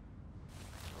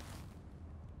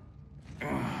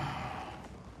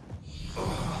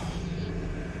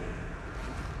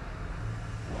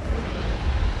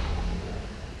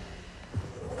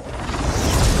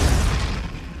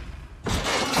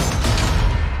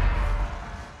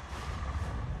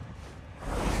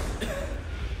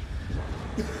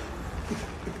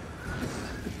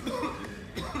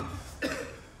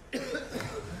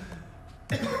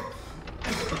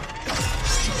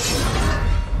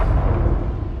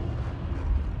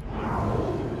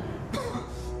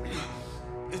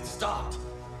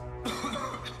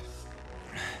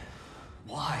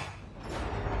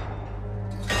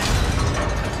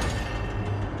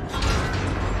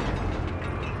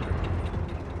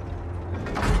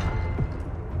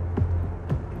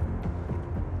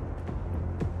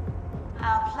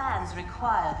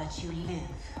 Require that you live.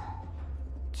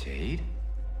 Jade?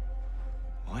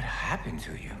 What happened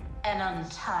to you? An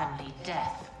untimely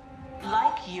death.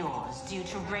 Like yours, due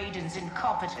to Raiden's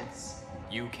incompetence.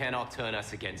 You cannot turn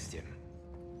us against him.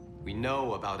 We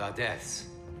know about our deaths.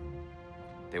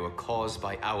 They were caused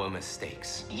by our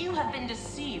mistakes. You have been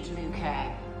deceived, Liu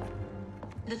Kang.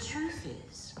 The truth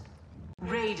is,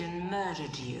 Raiden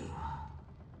murdered you.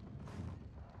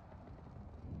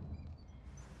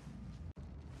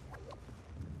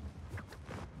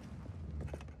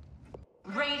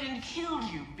 Raiden killed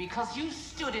you because you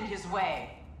stood in his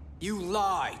way. You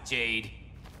lie, Jade.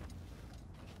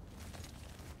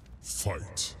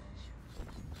 Fight.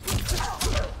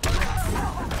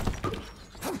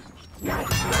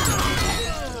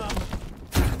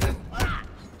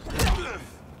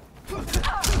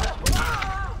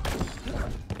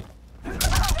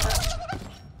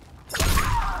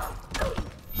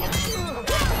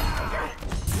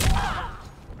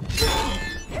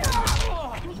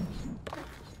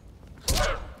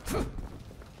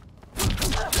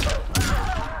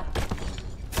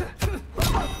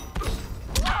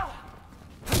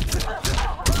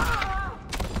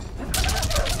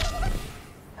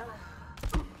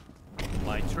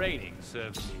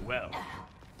 serves me well.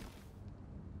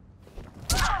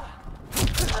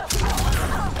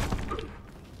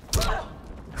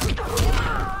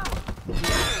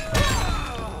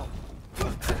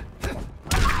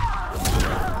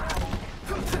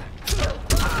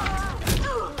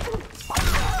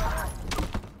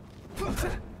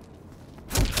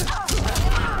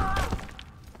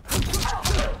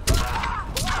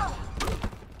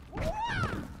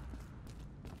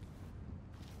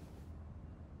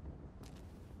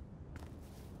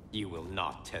 You will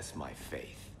not test my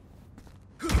faith.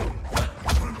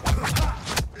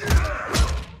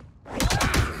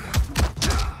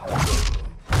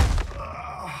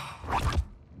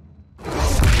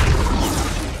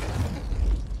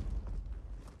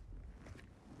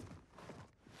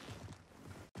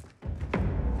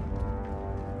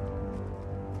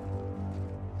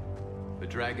 The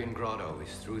Dragon Grotto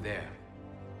is through there.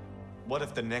 What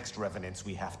if the next revenants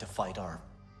we have to fight are...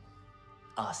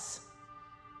 us?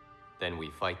 Then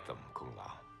we fight them, Kung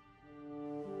Lao.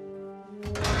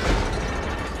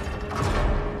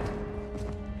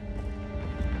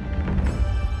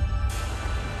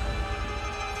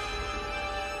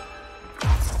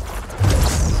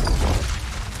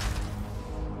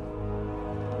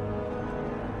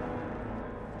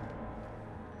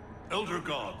 Elder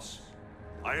Gods,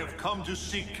 I have come to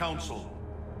seek counsel.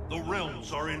 The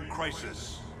realms are in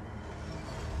crisis.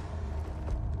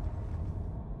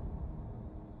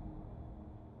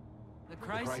 The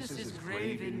crisis is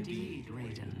grave indeed,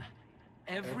 Raiden.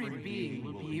 Every being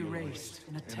will be erased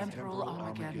in a temporal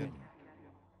Armageddon.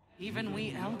 Even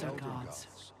we Elder Gods.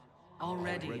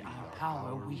 Already our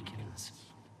power weakens.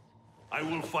 I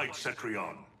will fight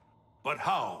Cetrion. But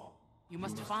how? You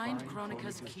must find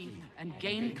Kronika's keep and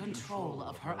gain control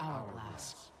of her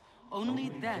hourglass. Only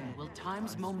then will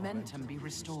time's momentum be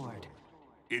restored.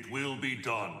 It will be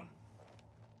done.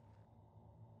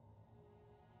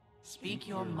 Speak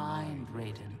your mind,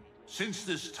 Raiden. Since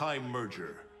this time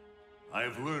merger, I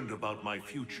have learned about my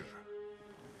future.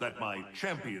 That my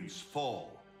champions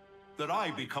fall. That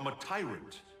I become a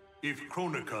tyrant. If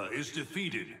Kronika is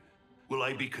defeated, will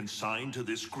I be consigned to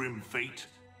this grim fate?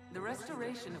 The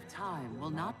restoration of time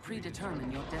will not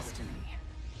predetermine your destiny.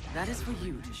 That is for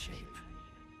you to shape.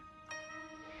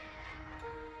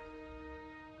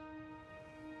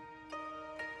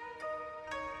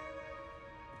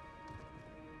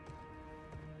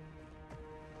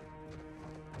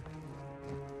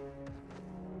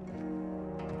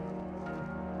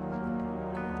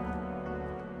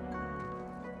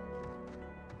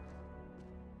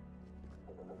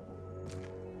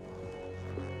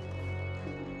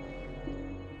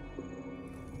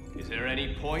 Is there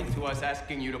any point to us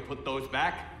asking you to put those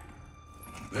back?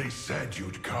 They said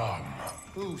you'd come.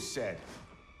 Who said?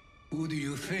 Who do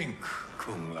you think,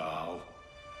 Kung Lao?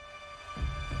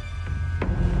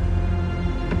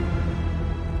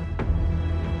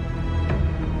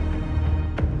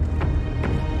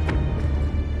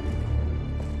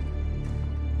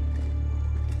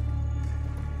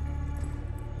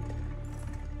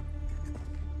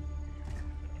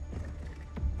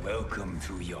 Welcome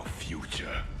to your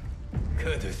future.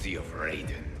 Courtesy of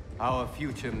Raiden. Our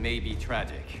future may be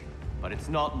tragic, but it's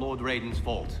not Lord Raiden's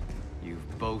fault.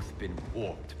 You've both been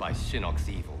warped by Shinnok's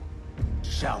evil.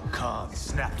 Shao Kahn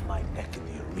snapped my neck in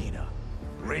the arena.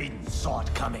 Raiden saw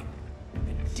it coming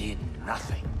and did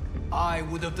nothing. I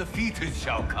would have defeated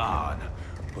Shao Kahn,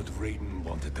 but Raiden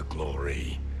wanted the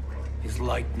glory. His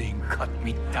lightning cut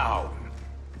me down.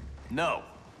 No,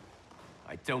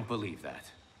 I don't believe that.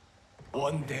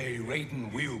 One day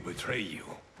Raiden will betray you.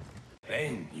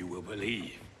 Then you will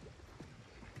believe.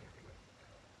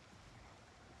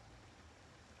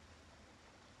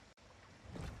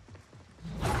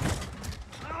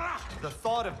 The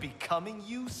thought of becoming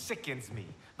you sickens me,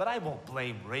 but I won't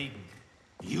blame Raiden.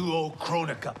 You owe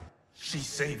Kronika. She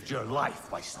saved your life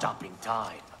by stopping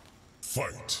time.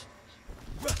 Fight.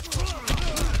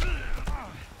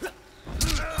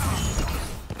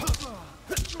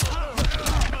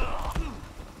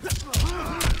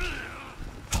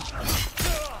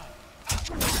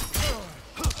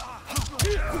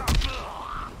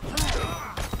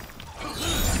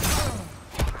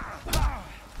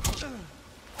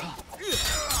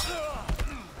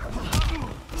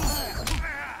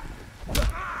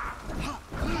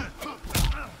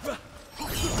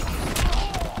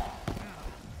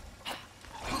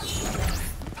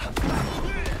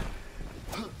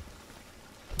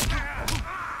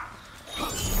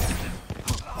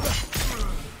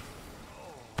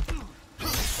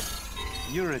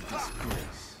 You're a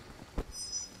disgrace.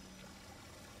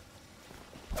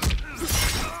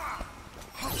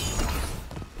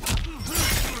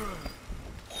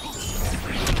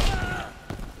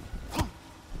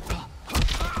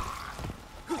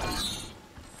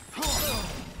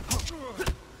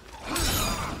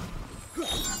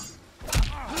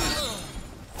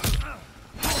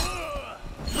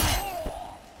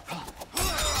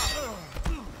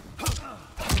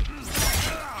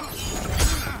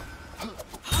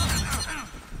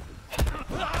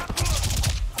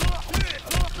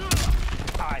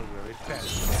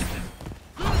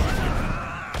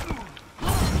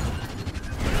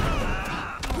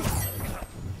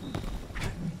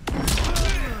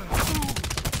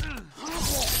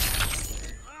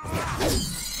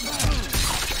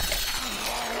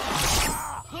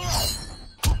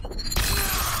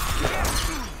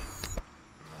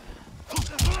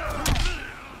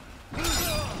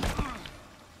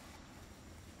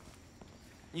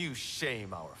 You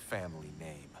shame our family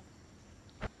name.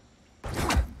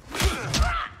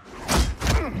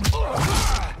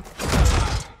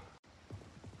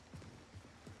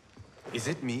 Is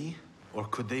it me, or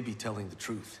could they be telling the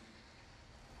truth?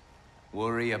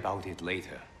 Worry about it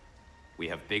later. We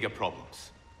have bigger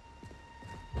problems.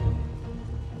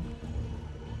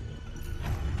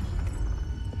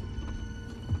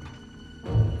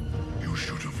 You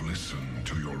should have listened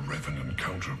to your Revenant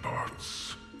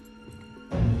counterparts.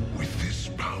 With this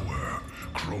power,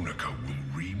 Kronika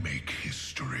will remake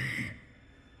history.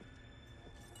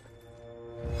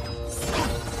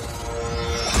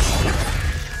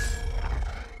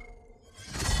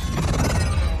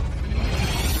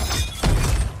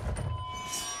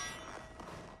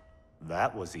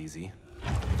 That was easy.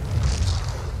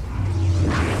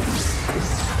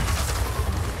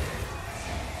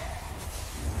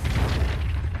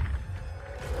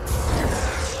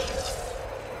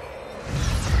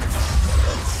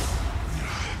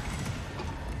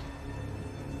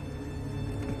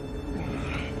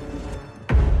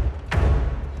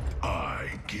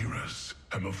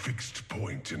 am a fixed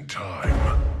point in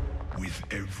time. With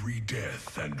every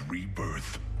death and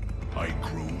rebirth, I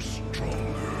grow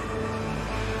stronger.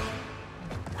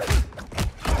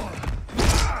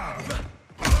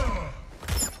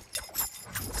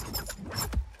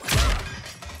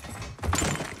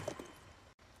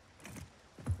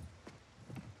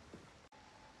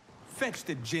 Fetch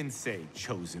the Jinsei,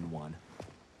 Chosen One.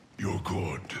 You're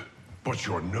good, but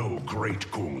you're no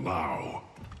great Kung Lao.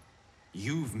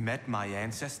 You've met my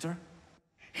ancestor?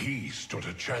 He stood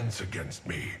a chance against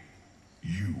me.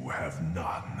 You have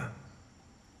none.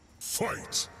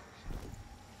 Fight!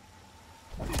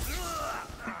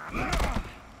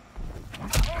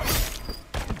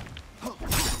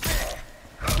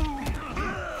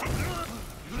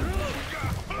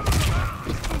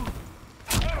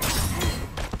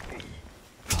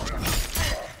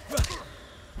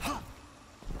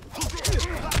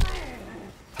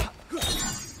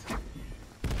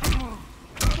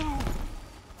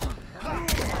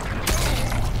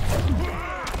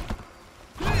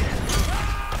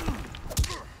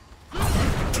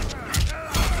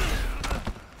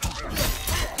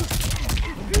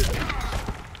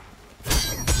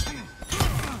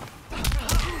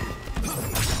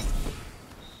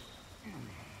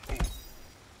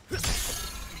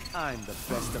 I'm the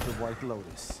best of the White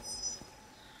Lotus.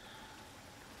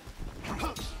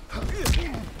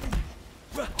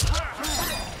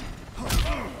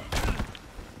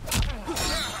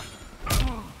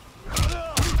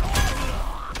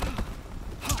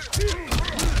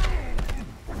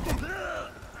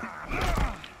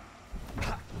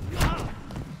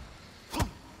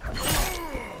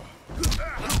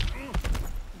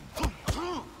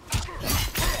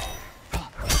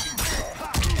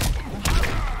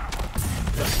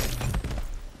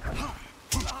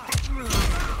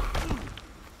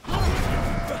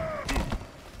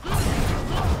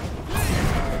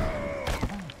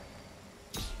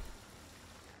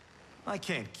 I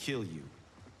can't kill you,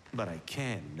 but I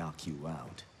can knock you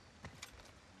out.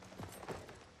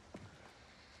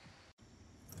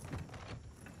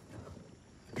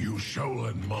 You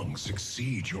Shaolin monks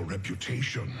exceed your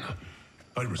reputation.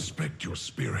 I respect your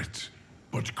spirit,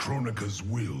 but Kronika's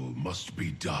will must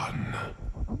be done.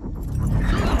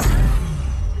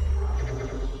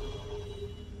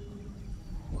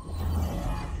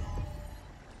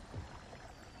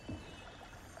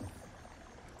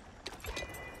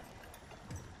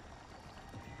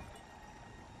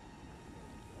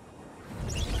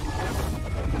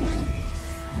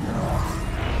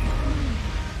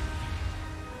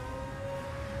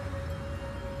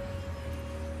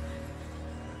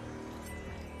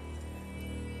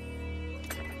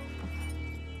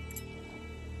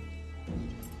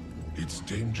 It's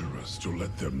dangerous to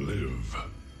let them live.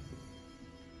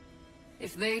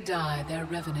 If they die, their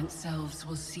revenant selves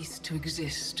will cease to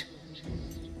exist.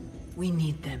 We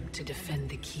need them to defend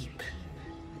the keep.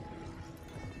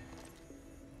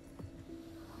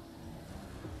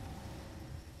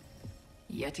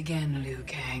 Yet again, Liu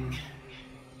Kang,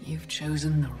 you've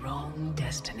chosen the wrong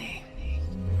destiny.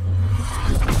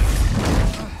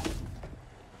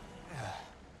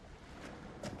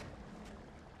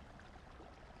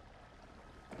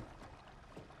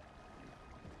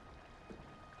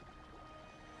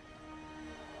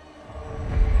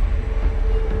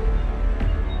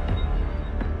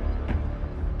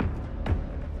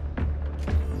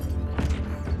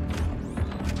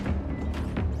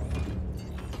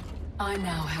 I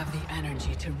now have the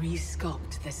energy to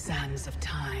re-sculpt the sands of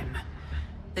time.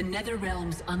 The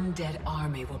Netherrealm's undead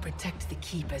army will protect the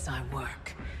keep as I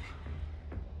work.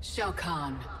 Shao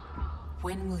Kahn,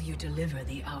 when will you deliver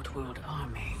the Outworld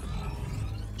army?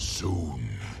 Soon.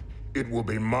 It will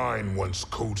be mine once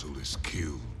Kotal is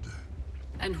killed.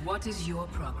 And what is your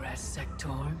progress,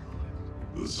 Sector?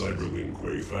 The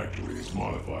Cyberlin factory is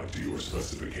modified to your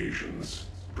specifications.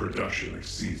 Production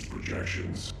exceeds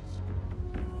projections.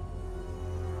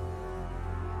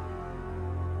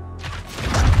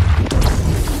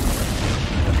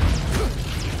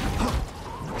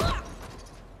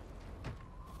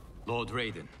 Lord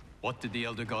Raiden, what did the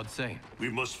Elder God say? We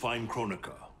must find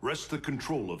Kronika, wrest the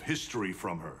control of history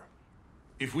from her.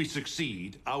 If we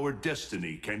succeed, our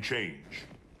destiny can change.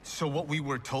 So what we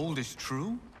were told is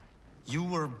true? You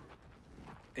were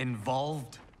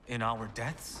involved in our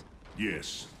deaths?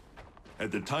 Yes.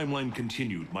 Had the timeline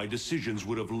continued, my decisions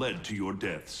would have led to your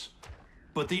deaths.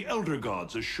 But the Elder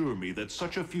Gods assure me that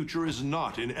such a future is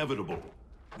not inevitable.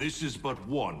 This is but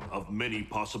one of many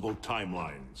possible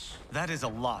timelines. That is a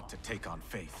lot to take on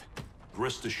faith.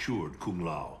 Rest assured, Kung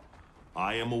Lao.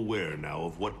 I am aware now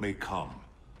of what may come.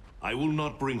 I will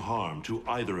not bring harm to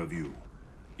either of you.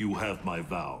 You have my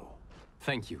vow.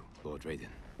 Thank you, Lord Raiden.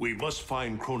 We must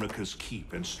find Kronika's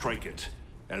keep and strike it,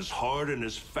 as hard and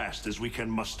as fast as we can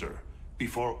muster,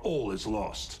 before all is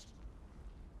lost.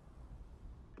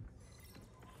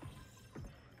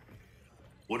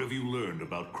 What have you learned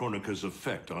about Kronika's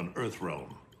effect on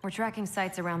Earthrealm? We're tracking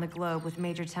sites around the globe with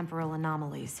major temporal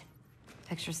anomalies.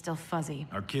 Picture's still fuzzy.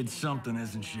 Our kid's something,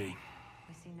 isn't she?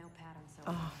 We see no pattern so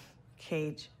far. Oh,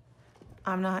 Cage.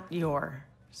 I'm not your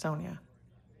Sonya.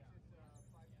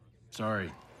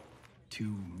 Sorry.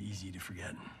 Too easy to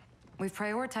forget. We've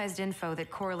prioritized info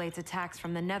that correlates attacks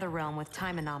from the Netherrealm with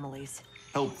time anomalies.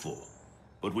 Helpful.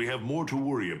 But we have more to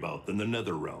worry about than the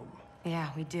Netherrealm.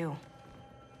 Yeah, we do.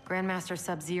 Grandmaster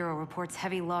Sub-Zero reports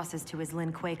heavy losses to his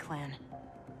Lin Kuei clan.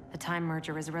 The Time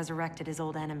Merger has resurrected his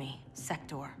old enemy,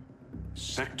 Sector.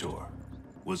 Sector?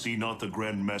 Was he not the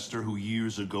Grandmaster who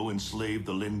years ago enslaved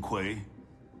the Lin Kuei?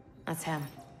 That's him.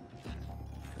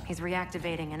 He's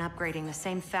reactivating and upgrading the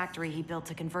same factory he built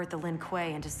to convert the Lin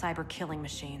Kuei into cyber-killing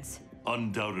machines.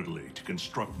 Undoubtedly, to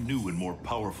construct new and more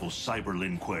powerful cyber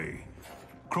Lin Kuei.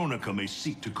 Kronika may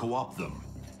seek to co-opt them.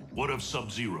 What of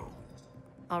Sub-Zero?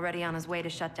 Already on his way to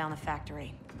shut down the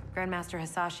factory. Grandmaster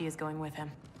Hasashi is going with him.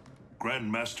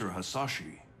 Grandmaster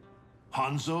Hasashi?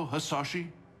 Hanzo Hasashi?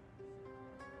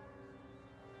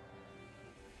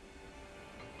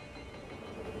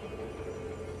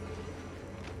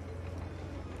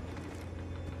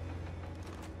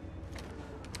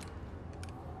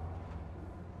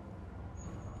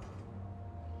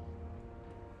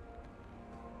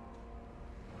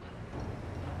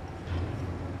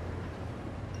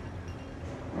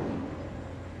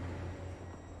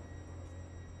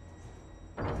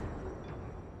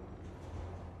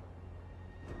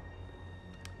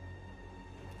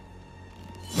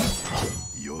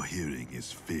 Your hearing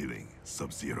is failing,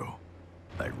 Sub-Zero.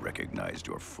 I recognized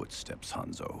your footsteps,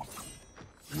 Hanzo.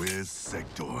 Where's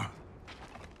Sector?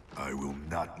 I will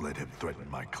not let him threaten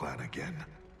my clan again.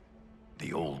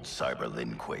 The old Cyber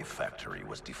Lin Kuei factory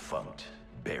was defunct,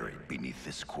 buried beneath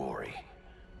this quarry.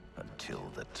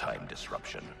 Until the time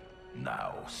disruption.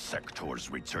 Now,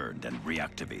 Sector's returned and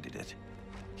reactivated it.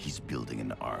 He's building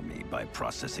an army by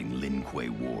processing Lin Kuei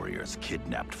warriors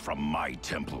kidnapped from my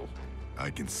temple. I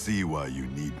can see why you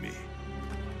need me.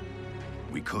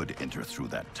 We could enter through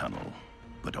that tunnel,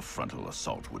 but a frontal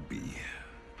assault would be...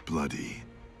 bloody.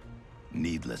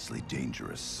 Needlessly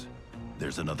dangerous.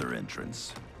 There's another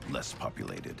entrance, less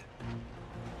populated.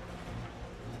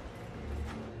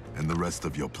 And the rest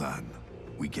of your plan?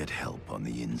 We get help on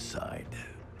the inside.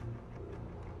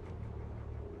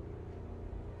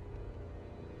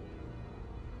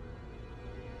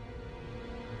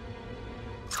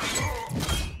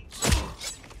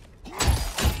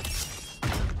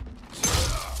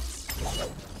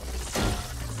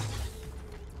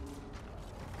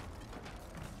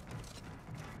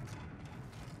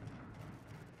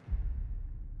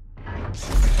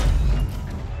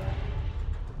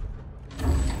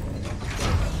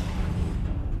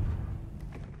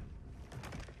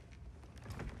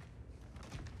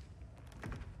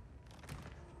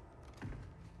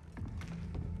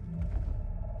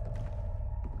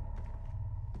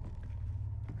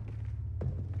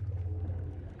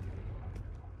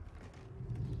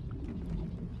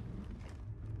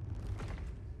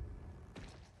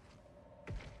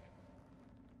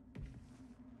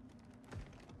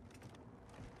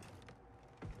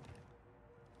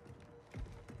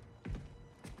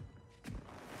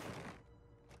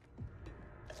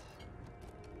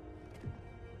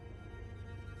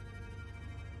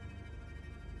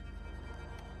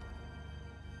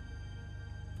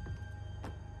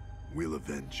 We'll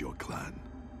avenge your clan.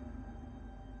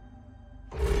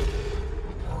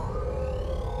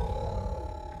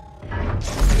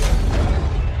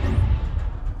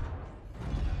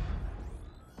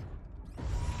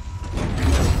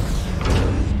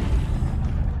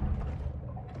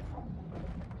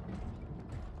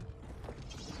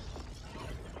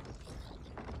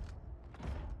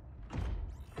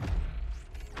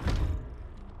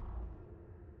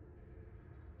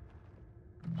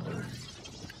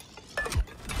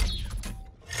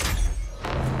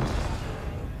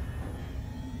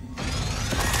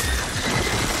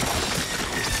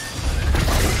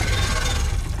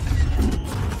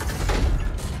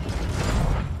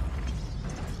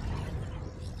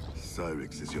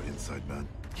 Cyrix is your inside man?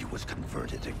 He was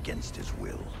converted against his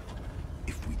will.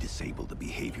 If we disable the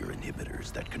behavior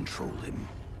inhibitors that control him,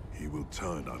 he will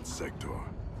turn on Sector.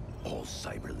 All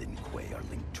Cyber Lin Kuei are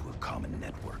linked to a common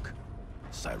network.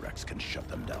 Cyrax can shut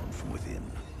them down from within.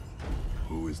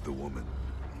 Who is the woman?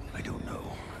 I don't know.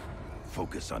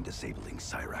 Focus on disabling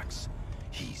Cyrax.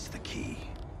 He's the key.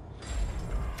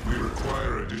 We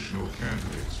require additional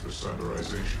candidates for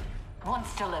cyberization.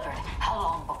 Once delivered, how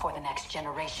long before the next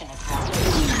generation is ready?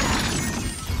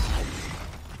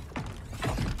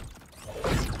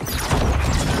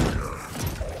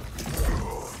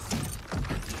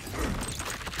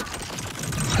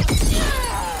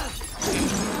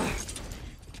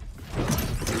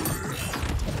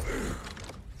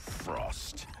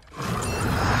 Frost.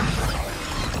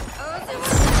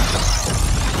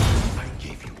 I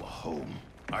gave you a home.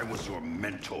 I was your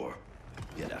mentor.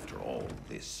 Yet after all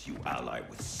this, you ally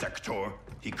with Sector?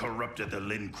 He corrupted the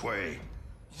Lin Kuei.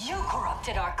 You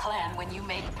corrupted our clan when you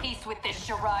made peace with this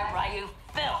Shirai Ryu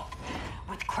filth.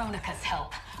 With Kronika's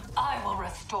help, I will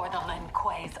restore the Lin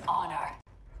Kuei's honor.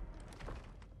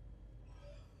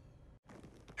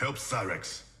 Help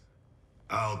Cyrax.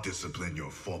 I'll discipline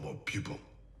your former pupil.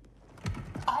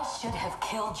 I should have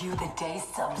killed you the day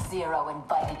Sub-Zero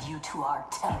invited you to our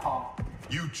temple.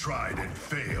 You tried and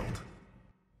failed.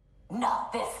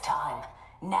 Not this time.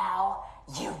 Now,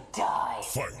 you die.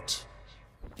 Fight.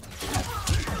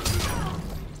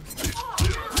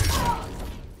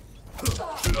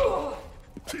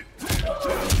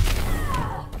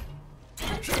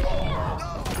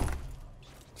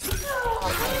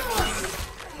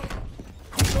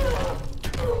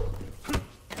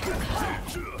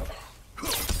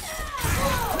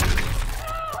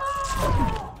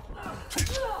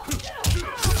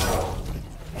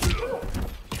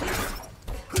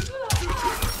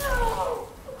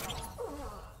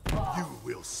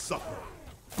 Suffer.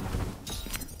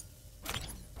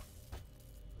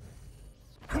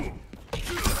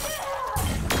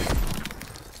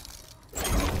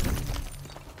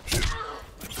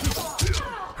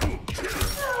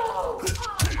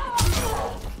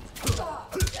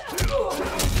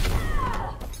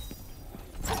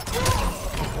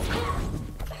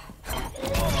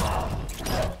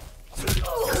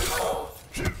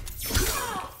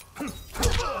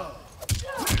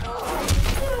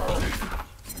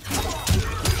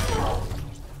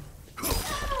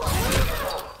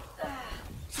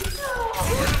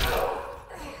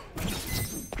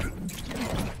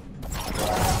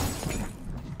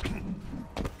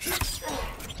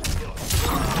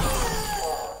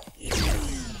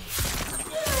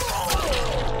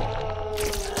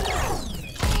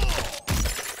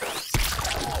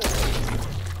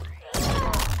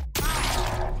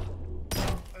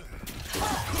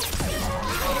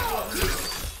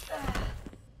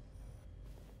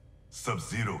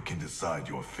 Sub-Zero can decide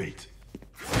your fate.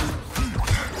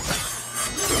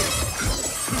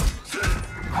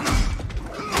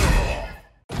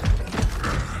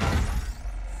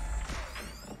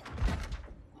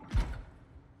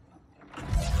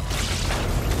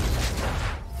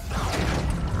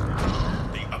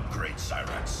 The upgrade,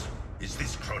 Cyrax. Is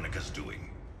this Kronika's doing?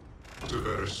 To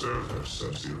better serve her,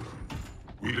 Sub-Zero.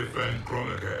 We defend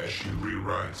Kronika as she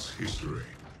rewrites history.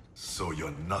 So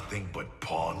you're nothing but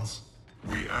pawns?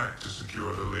 We act to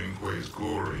secure the Lin Kuei's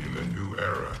glory in the new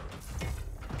era.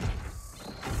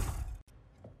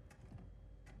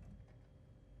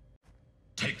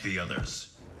 Take the others.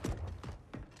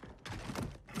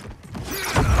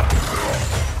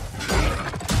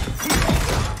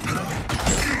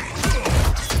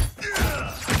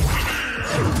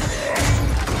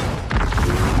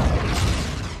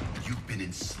 You've been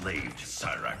enslaved,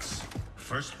 Cyrax.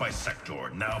 First by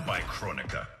Sector, now by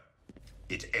Kronika.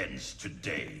 It ends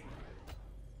today.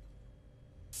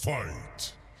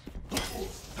 Fight!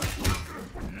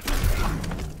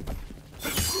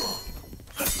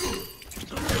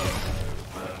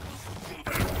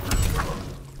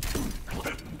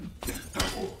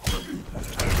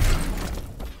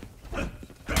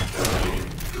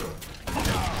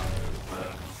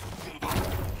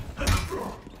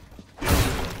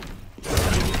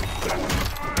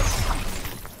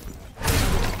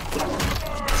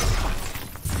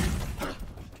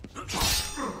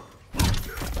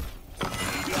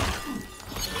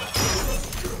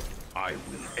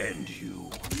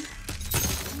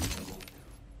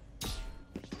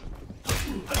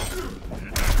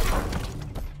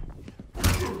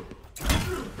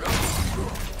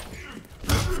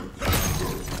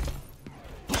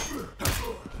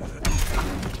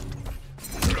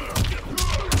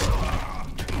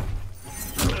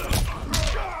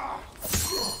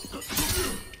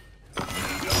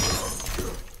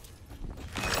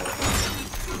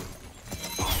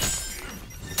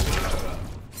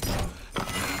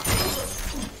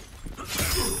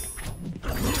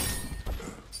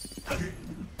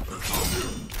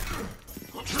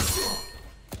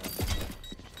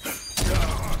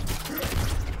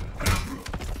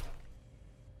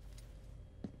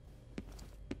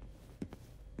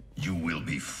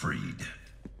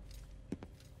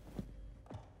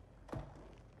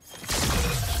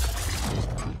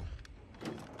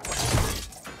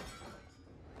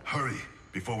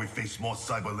 before we face more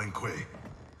Cyber Lin Kuei.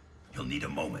 You'll need a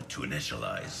moment to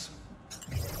initialize.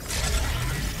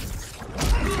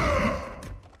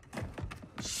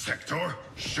 Sector,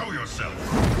 show yourself!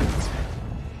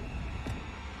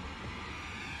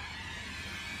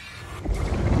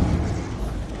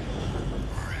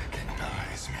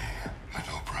 Recognize me,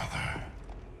 little brother.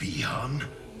 Bihan?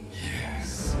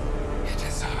 Yes, it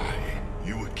is I.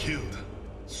 You were killed,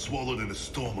 swallowed in a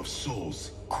storm of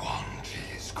souls. Quan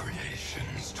Chi's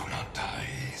creations do not die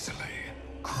easily.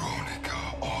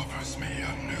 Kronika offers me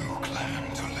a new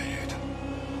clan to lead.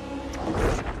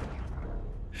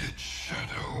 Its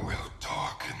shadow will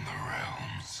darken the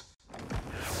realms.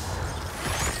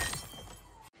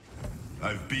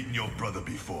 I've beaten your brother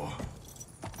before.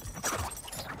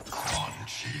 Quan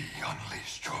Chi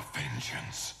unleashed your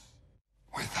vengeance.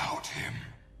 Without him,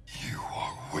 you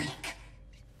are weak.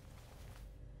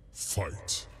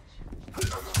 Fight.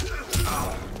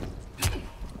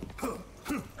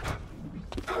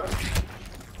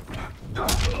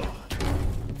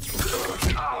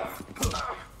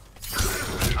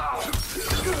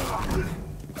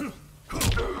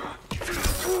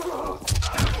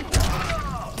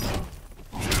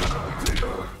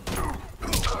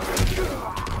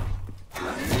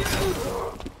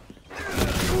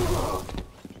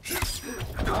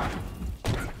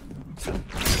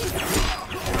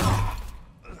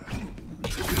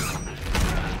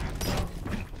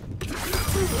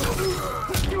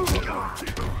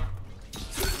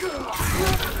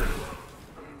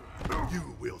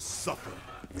 You will suffer.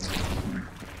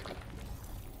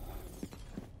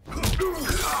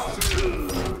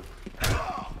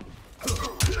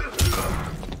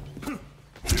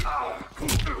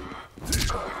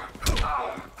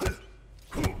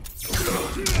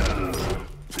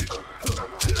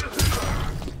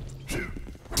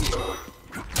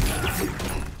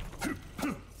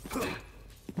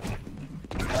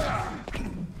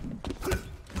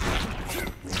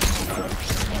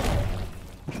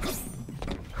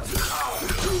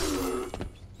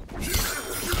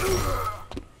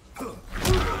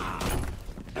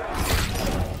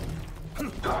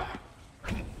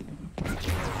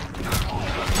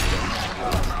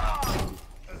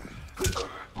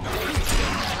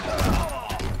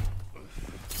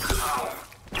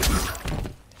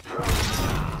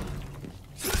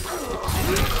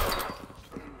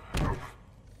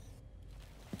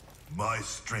 My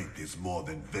strength is more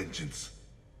than vengeance.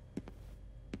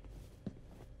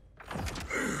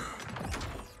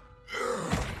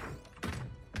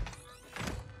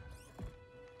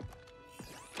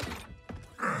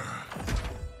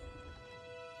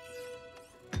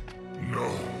 No.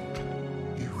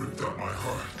 He ripped out my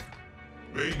heart.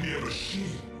 Made me a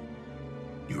machine.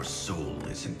 Your soul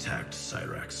is intact,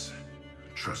 Cyrax.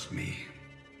 Trust me.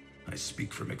 I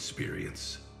speak from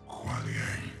experience. Kuan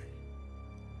Yang.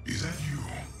 Is that you?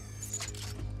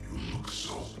 You look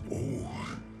so old.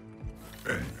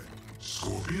 And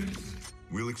Scorpion?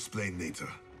 We'll explain later.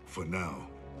 For now,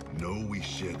 know we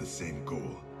share the same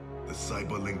goal. The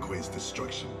Cyber Lin Kuei's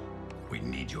destruction. We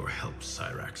need your help,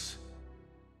 Cyrax.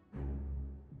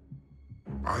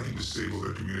 I can disable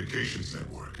their communications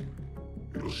network.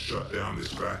 It'll shut down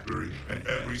this factory and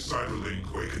every Cyber Lin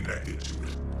Kuei connected to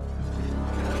it.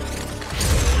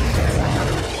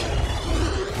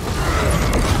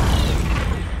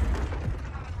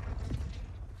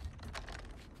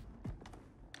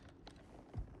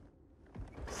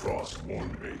 Frost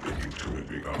warned me that you two had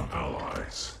become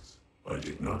allies. I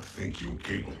did not think you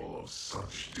capable of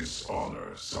such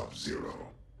dishonor, Sub-Zero.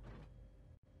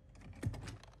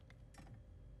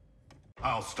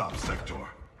 I'll stop Sector.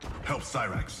 Help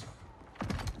Cyrax.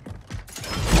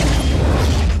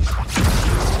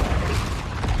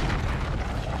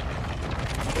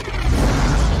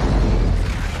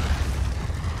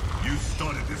 You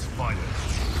started this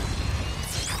violence.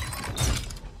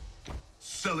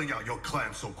 Selling out your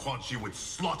clan so Quan Chi would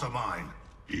slaughter mine.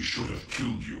 He should have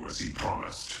killed you as he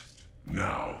promised.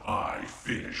 Now I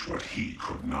finish what he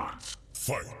could not.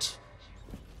 Fight!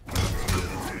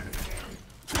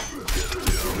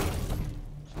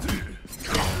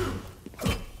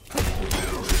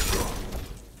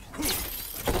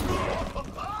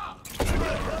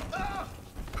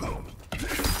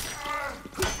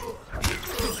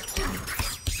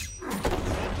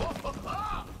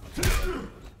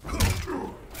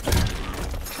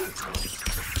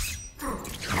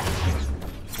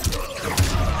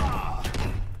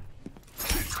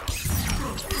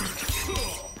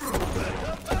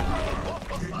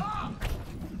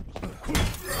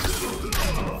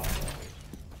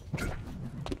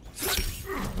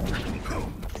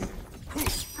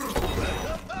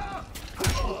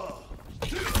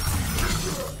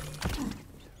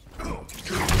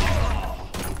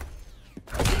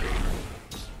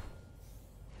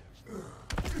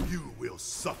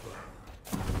 suffer.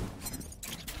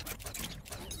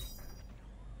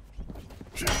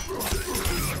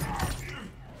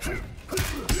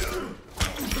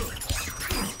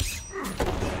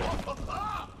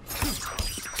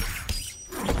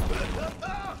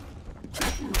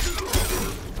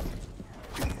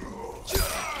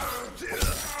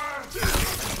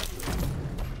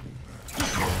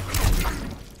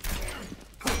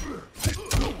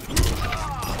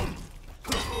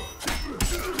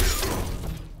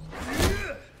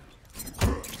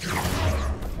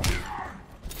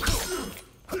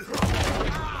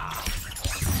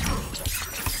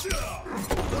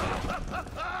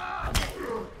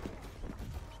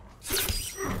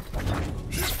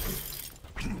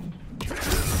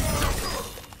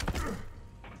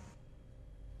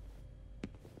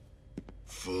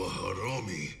 For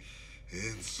Hiromi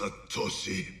and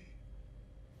Satoshi.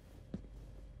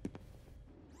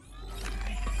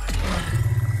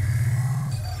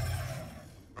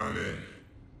 I'm in.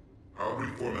 I'll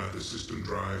reformat the system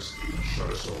drives and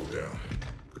shut us all down.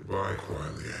 Goodbye,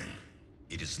 Kuai Liang.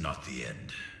 It is not the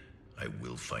end. I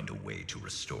will find a way to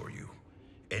restore you.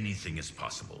 Anything is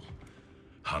possible.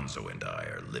 Hanzo and I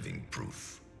are living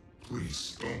proof.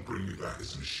 Please, don't bring me back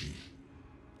as a machine.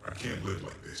 I can't live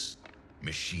like this.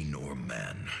 Machine or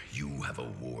man, you have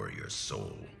a warrior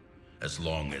soul. As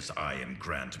long as I am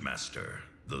Grandmaster,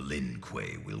 the Lin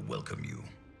Kuei will welcome you.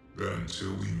 Then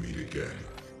until we meet again.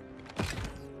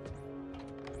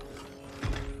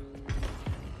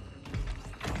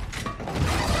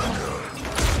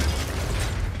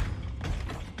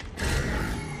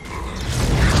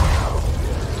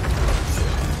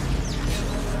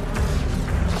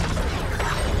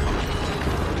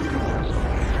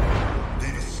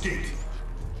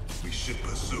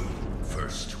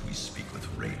 First, we speak with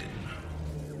Raiden.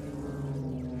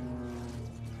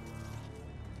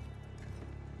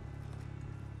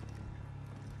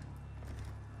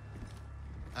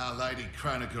 Our Lady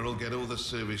Kronika will get all the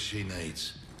service she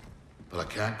needs. But I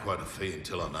can't quote a fee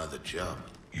until I know the job.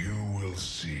 You will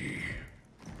see.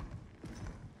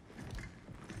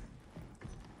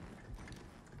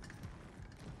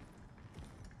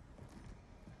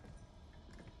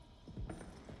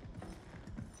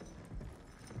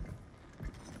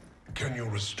 Can you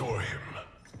restore him?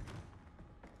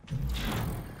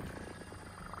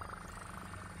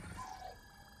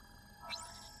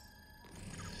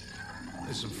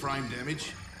 There's some frame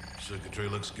damage. Circuitry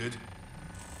looks good.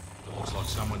 But looks like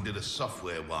someone did a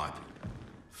software wipe.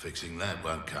 Fixing that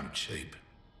won't come cheap.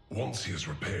 Once he is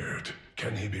repaired,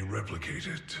 can he be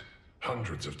replicated?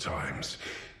 Hundreds of times.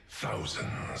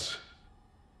 Thousands.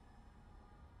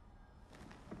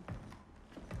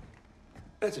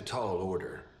 That's a tall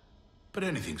order. But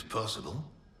anything's possible.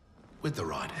 With the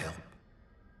right help.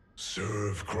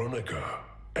 Serve Kronika,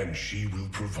 and she will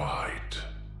provide.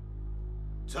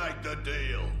 Take the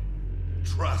deal.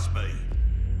 Trust me.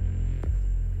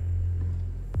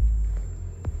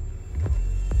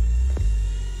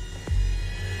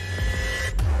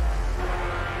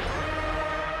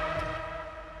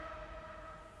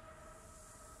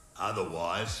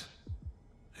 Otherwise,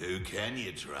 who can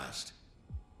you trust?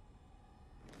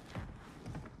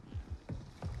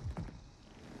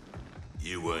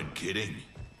 You weren't kidding.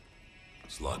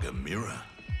 It's like a mirror,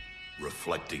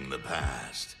 reflecting the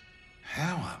past.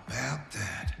 How about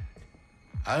that?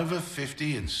 Over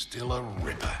 50 and still a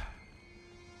ripper.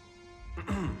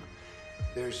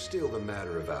 There's still the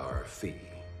matter of our fee.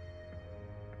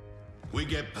 We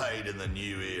get paid in the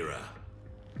new era.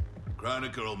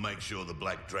 Kronika will make sure the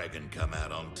Black Dragon come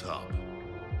out on top.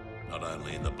 Not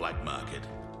only in the black market,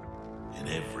 in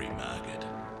every market.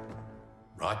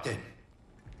 Right then.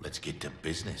 Let's get to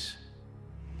business.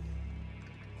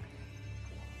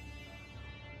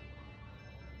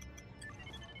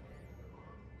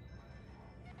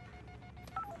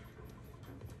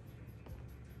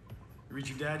 You reach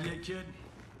your dad yet, kid?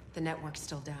 The network's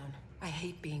still down. I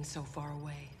hate being so far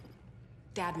away.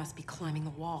 Dad must be climbing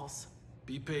the walls.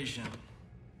 Be patient.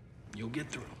 You'll get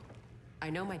through.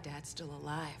 I know my dad's still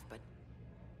alive, but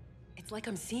it's like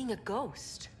I'm seeing a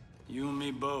ghost. You and me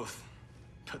both.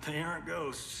 But they aren't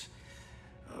ghosts.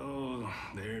 Oh,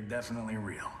 they're definitely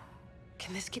real.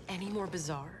 Can this get any more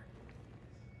bizarre?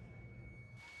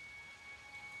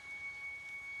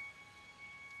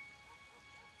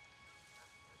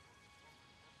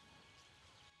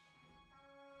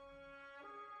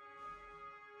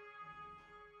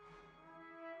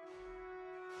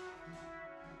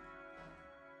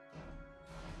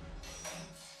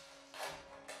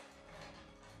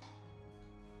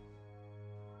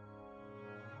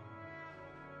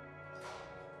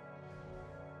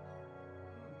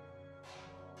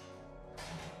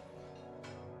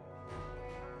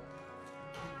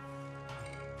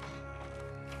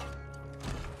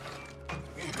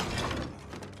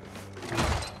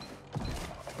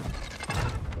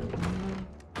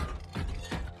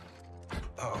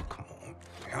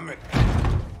 Damn it.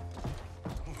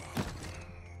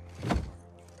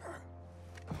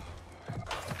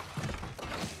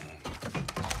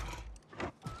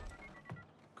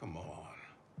 Come on.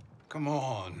 Come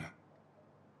on.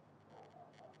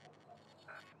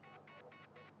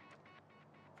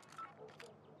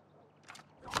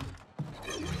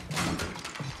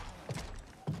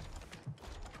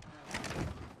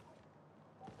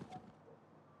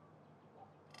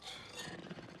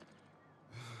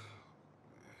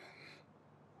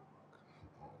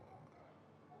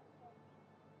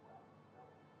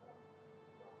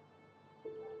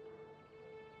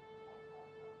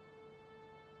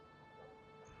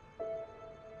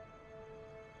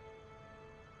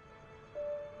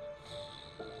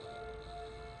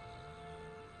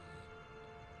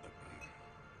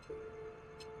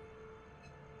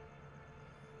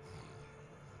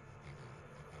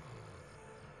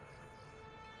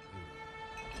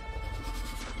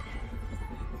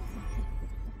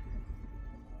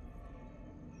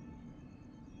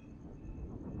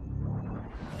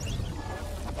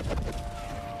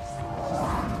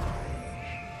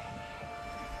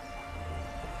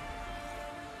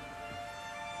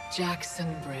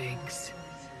 Jackson Briggs.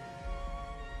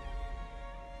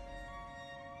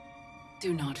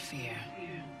 Do not fear.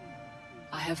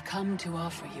 I have come to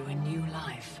offer you a new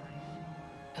life.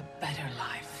 A better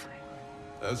life.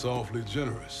 That's awfully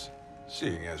generous,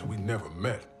 seeing as we never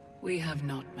met. We have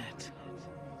not met.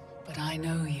 But I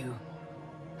know you.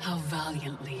 How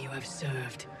valiantly you have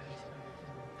served.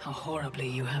 How horribly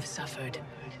you have suffered.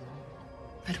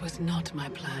 That was not my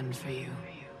plan for you.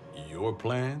 Your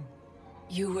plan?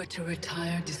 You were to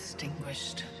retire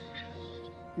distinguished,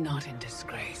 not in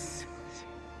disgrace.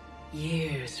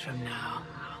 Years from now,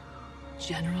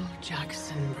 General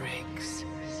Jackson Briggs.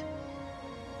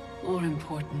 More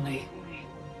importantly,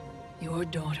 your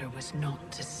daughter was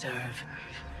not to serve,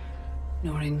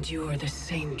 nor endure the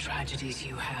same tragedies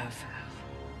you have.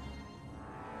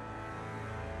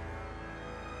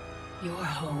 Your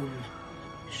home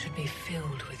should be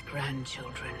filled with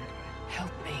grandchildren.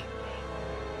 Help me.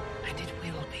 And it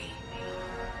will be.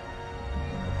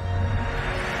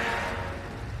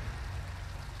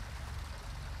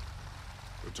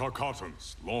 The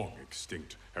Tarkatans, long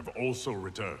extinct, have also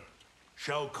returned.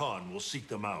 Shao Kahn will seek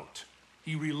them out.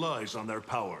 He relies on their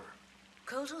power.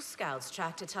 Kotal scouts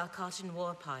tracked a Tarkatan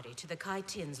war party to the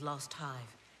Kaitin's lost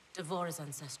hive, Devora's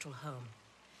ancestral home.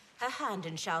 Her hand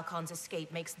in Shao Kahn's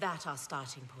escape makes that our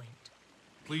starting point.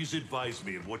 Please advise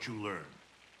me of what you learn.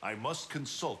 I must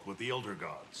consult with the Elder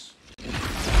Gods.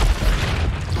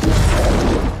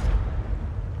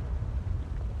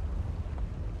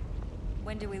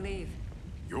 When do we leave?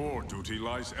 Your duty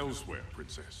lies elsewhere,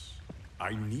 Princess.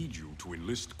 I need you to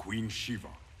enlist Queen Shiva.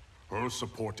 Her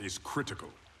support is critical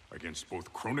against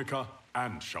both Kronika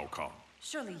and Shao Kahn.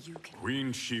 Surely you can...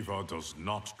 Queen Shiva does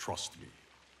not trust me.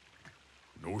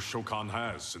 No Shao Kahn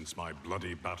has since my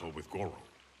bloody battle with Goro.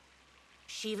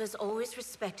 Shiva's always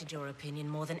respected your opinion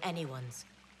more than anyone's.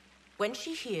 When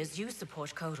she hears you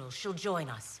support Kotal, she'll join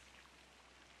us.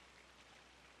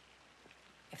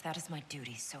 If that is my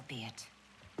duty, so be it.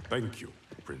 Thank you,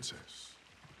 Princess.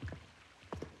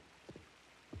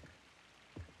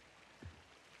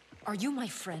 Are you my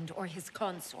friend or his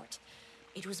consort?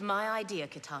 It was my idea,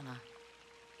 Kitana.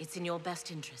 It's in your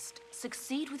best interest.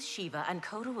 Succeed with Shiva, and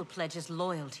Kotal will pledge his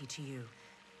loyalty to you.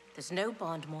 There's no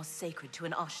bond more sacred to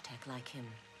an Oshtek like him.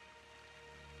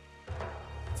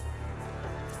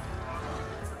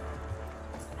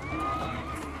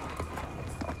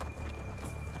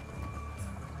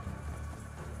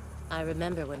 I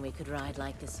remember when we could ride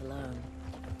like this alone.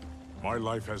 My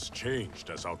life has changed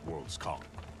as Outworlds come.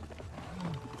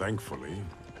 Thankfully,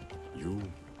 you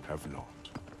have not.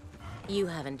 You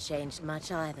haven't changed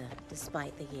much either,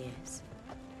 despite the years.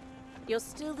 You're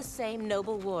still the same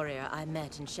noble warrior I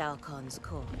met in Shao Kahn's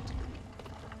court.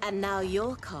 And now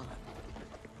you're Khan.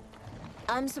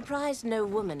 I'm surprised no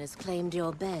woman has claimed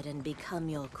your bed and become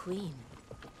your queen.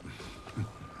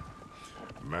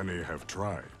 Many have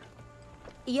tried.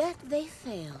 Yet they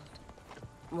failed.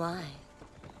 Why?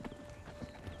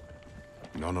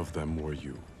 None of them were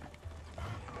you.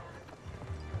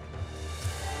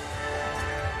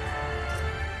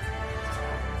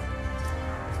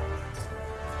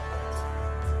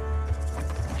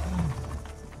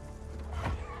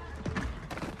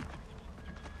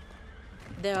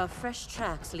 There are fresh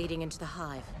tracks leading into the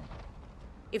hive.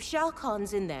 If Shao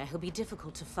Kahn's in there, he'll be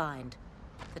difficult to find.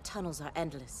 The tunnels are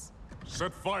endless.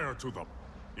 Set fire to them.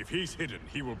 If he's hidden,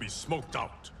 he will be smoked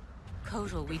out.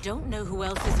 Kotal, we don't know who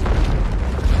else is in there.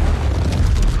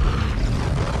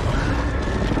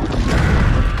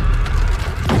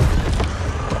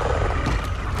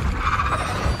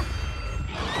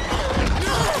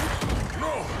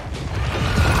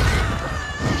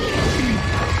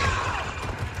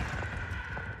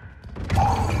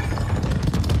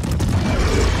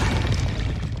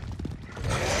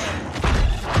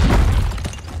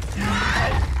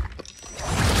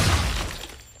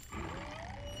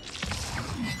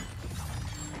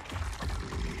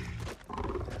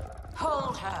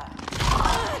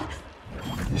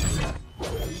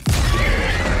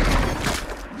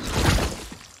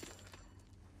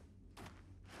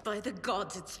 By the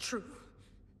gods, it's true.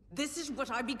 This is what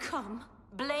I become.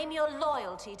 Blame your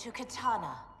loyalty to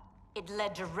Kitana. It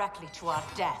led directly to our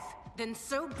death. Then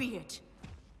so be it.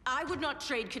 I would not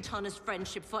trade Kitana's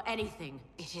friendship for anything.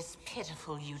 It is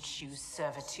pitiful you choose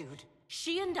servitude.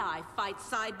 She and I fight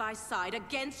side by side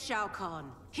against Shao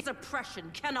Kahn. His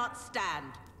oppression cannot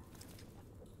stand.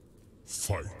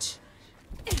 Fight.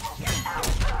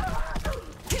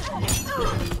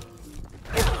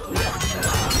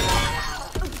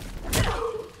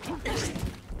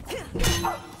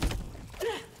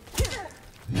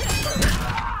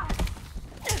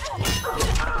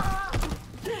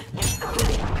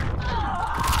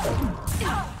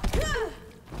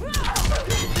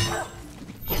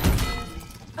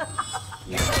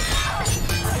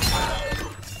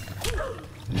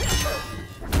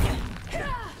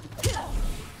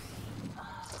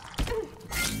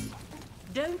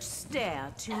 Don't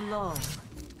stare too long.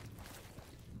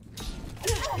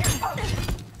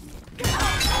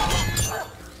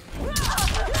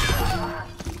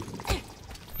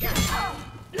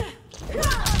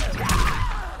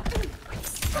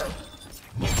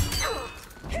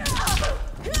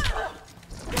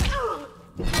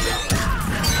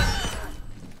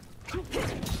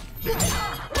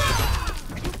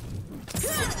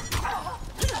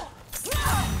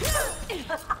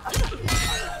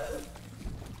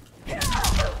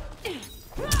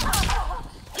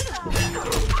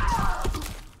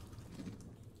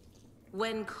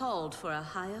 When called for a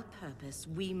higher purpose,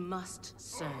 we must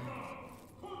serve.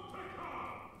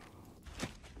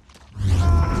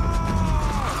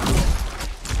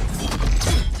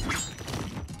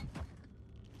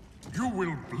 You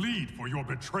will bleed for your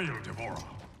betrayal, Devora.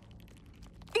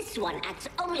 This one acts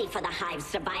only for the Hive's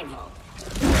survival.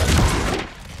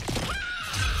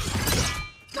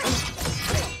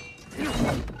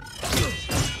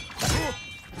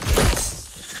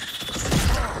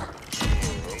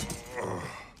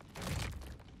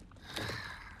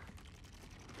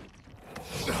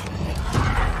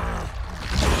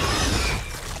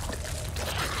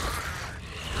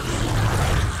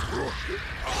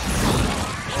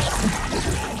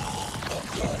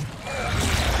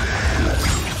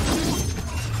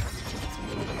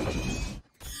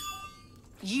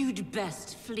 You'd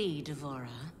best flee, Devora.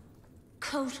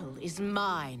 Kotal is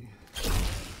mine.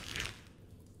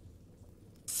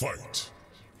 Fight.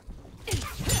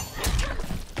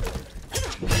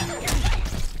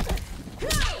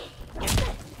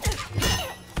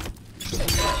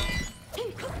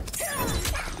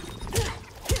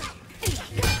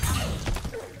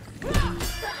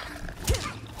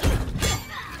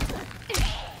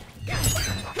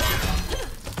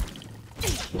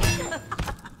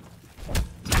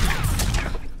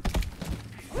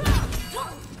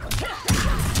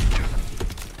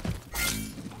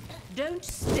 Don't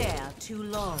stare too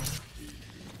long.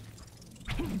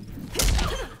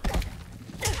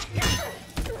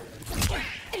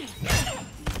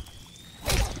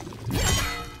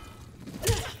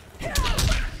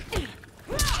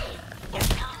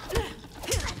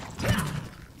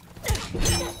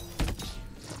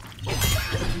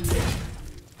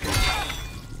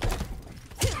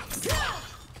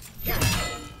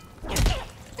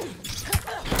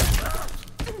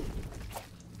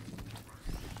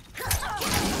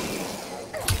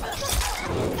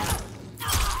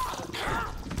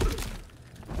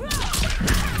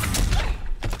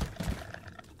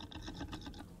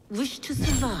 Wish to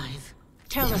survive?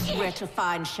 Tell us where to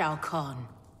find Shao Kahn.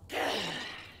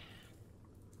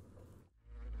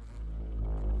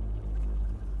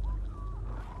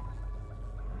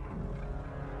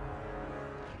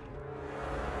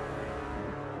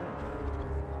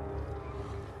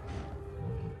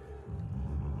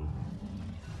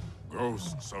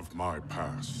 Ghosts of my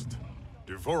past.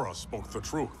 Devora spoke the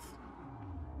truth.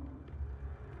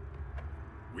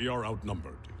 We are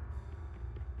outnumbered.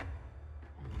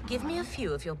 Give me a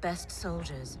few of your best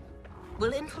soldiers.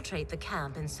 We'll infiltrate the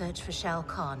camp and search for Shao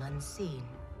Kahn unseen.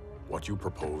 What you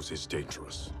propose is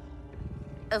dangerous.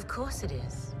 Of course it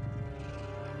is.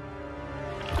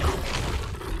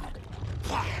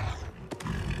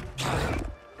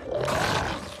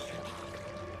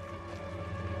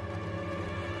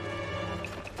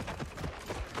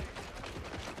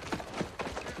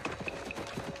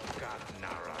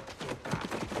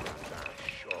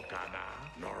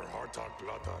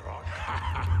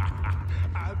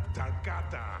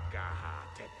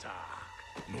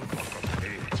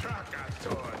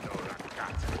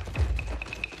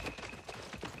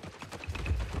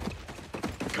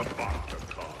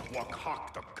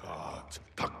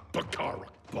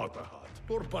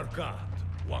 Por parcat,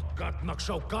 wakat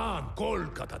nakshaukan kol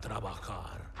kata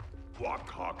trabajar.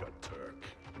 Wakhaka Turk.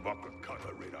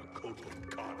 Wakakata Reda Kotum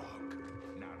Kanak.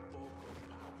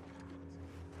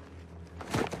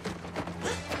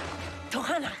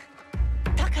 Tohana!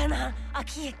 Takana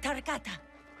Aki Tarakata!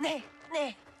 Ne!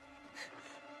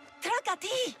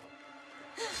 Trakati!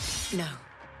 No.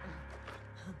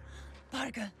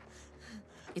 Parga.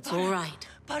 It's all right.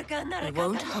 Parga Narakata. It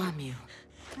won't harm you.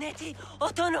 Neti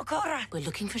Otonokora. We're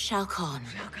looking for Shao Kahn.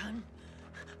 Shao Kahn.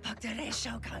 Bagdare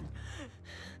Shao Kahn.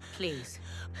 Please.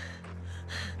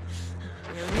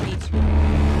 We only need to...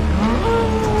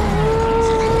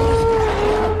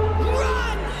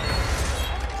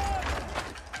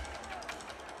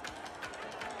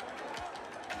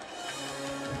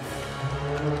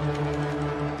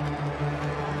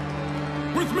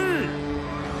 With me!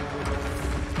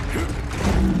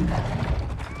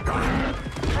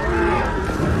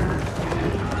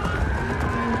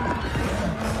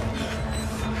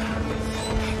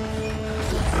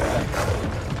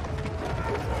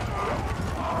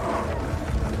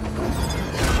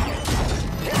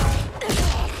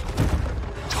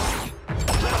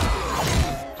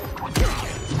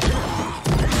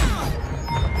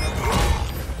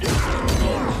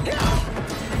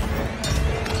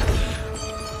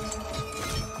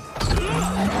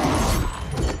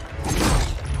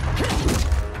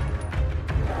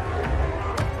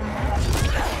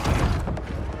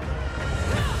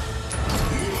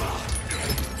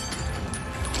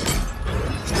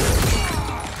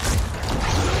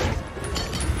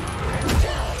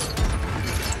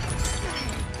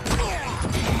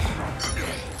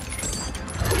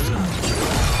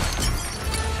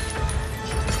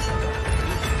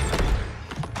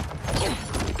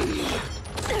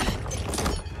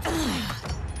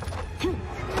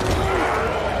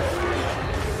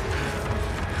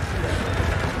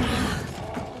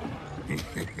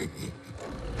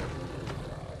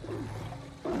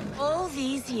 All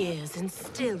these years, and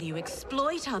still you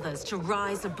exploit others to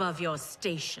rise above your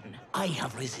station. I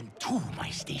have risen to my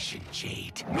station,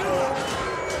 Jade.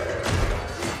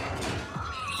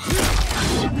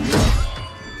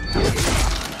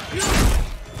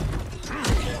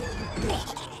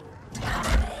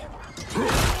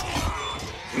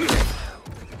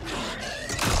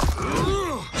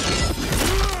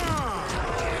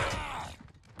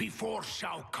 Before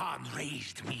Shao Kahn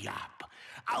raised me up,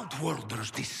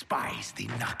 Outworlders despised the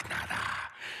Naknara.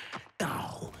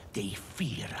 Now they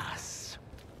fear us.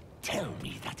 Tell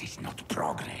me that is not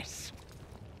progress.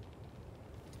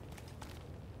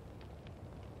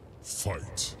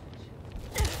 Fight.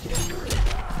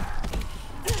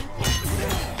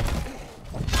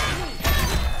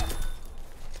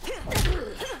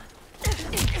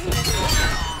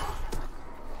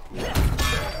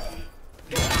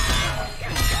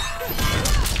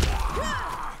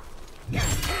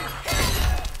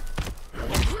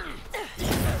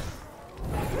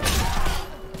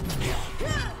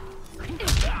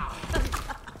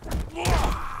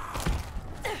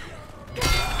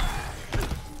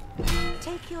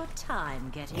 Take your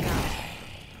time getting up.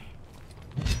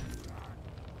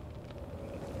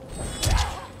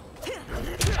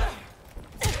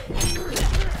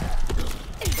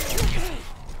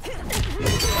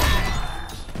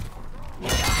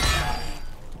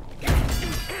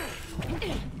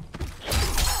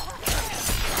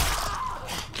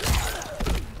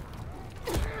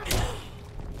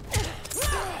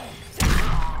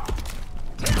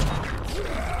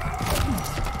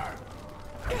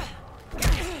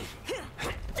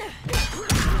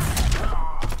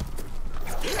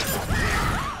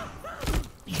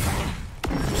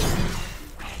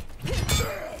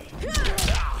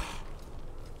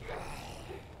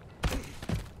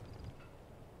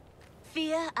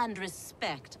 Fear and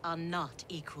respect are not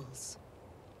equals.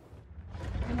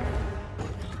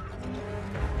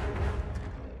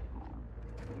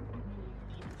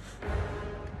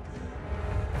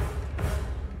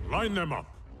 Line them up.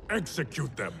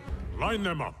 Execute them. Line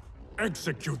them up.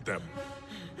 Execute them.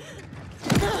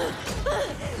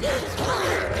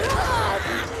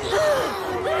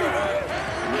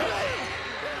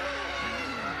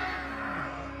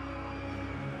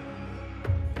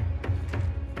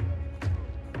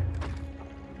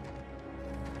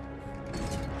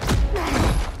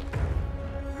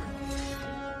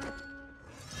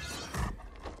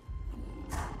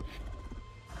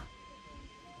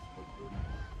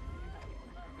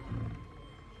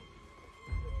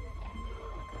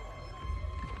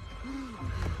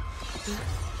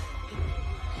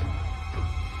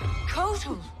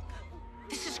 Kotal!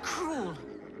 This is cruel.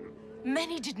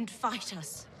 Many didn't fight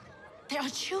us. They are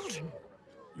children.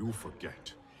 You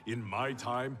forget. In my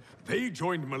time, they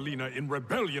joined Melina in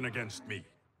rebellion against me.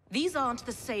 These aren't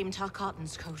the same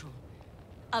Tarkatans, Kotal.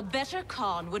 A better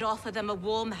Khan would offer them a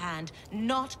warm hand,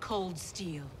 not cold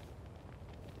steel.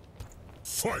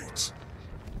 Fight!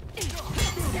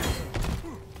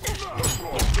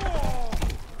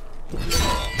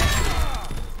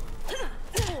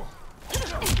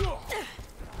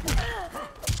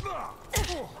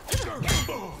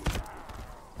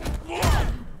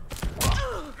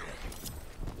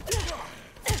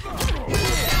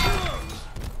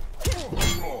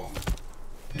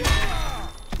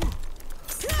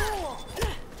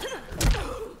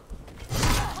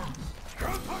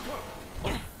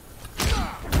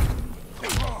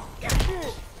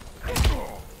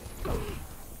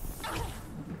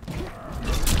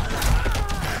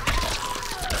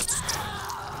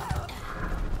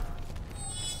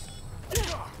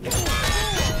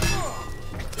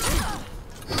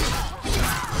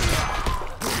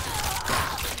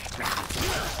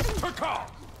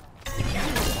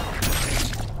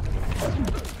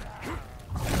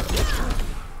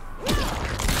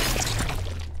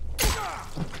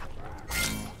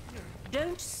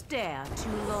 Don't stare too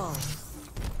long.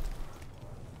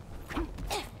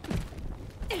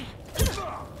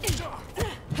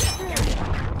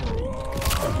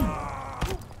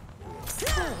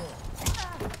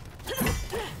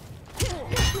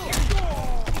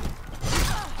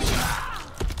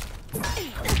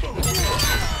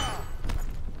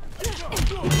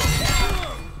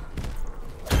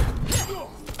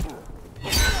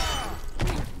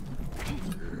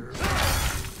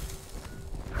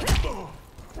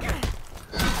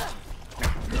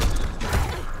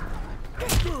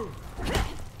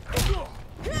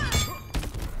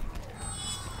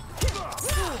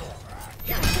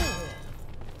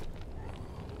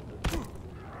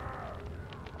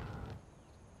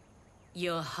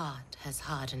 Your heart has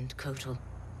hardened, Kotal.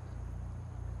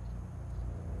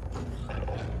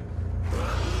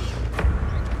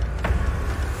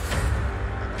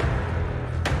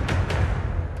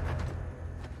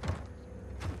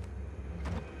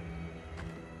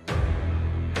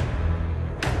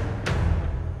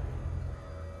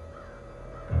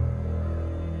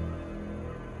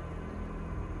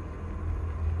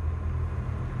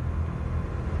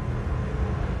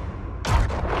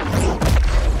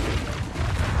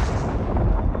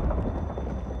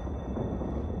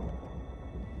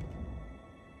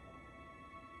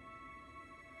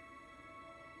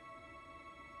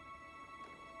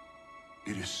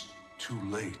 It is too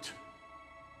late.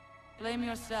 Blame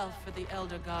yourself for the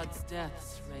Elder God's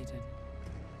deaths, Raiden.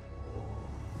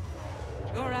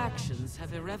 Your actions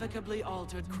have irrevocably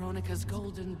altered Kronika's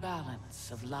golden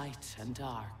balance of light and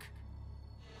dark.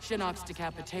 Shinnok's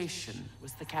decapitation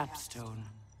was the capstone.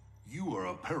 You are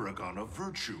a paragon of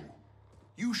virtue.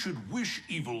 You should wish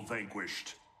evil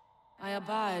vanquished. I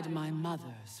abide my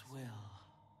mother's will.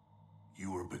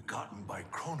 You were begotten by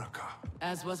Kronika.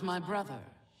 As was my brother,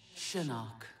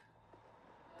 Shinnok.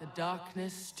 The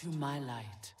darkness to my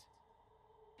light.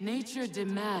 Nature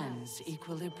demands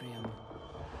equilibrium.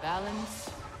 Balance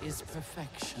is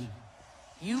perfection.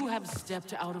 You have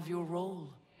stepped out of your role,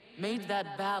 made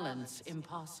that balance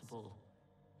impossible.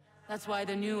 That's why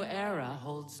the new era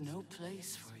holds no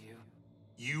place for you.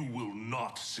 You will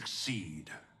not succeed.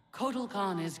 Kotal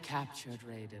Khan is captured,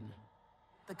 Raiden.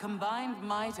 The combined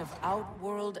might of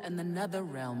Outworld and the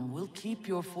Netherrealm will keep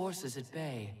your forces at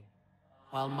bay,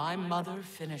 while my mother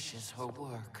finishes her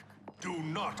work. Do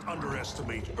not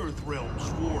underestimate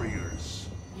Earthrealm's warriors.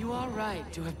 You are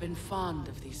right to have been fond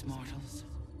of these mortals.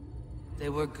 They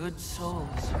were good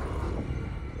souls.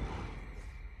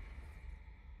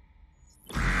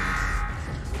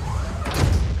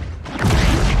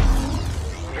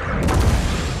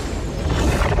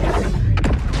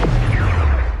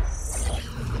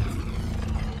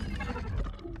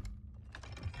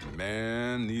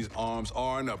 Man, these arms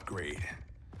are an upgrade.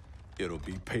 It'll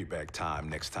be payback time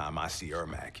next time I see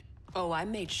Ermac. Oh, I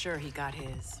made sure he got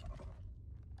his.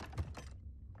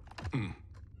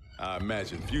 I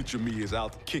imagine future me is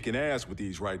out kicking ass with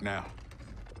these right now.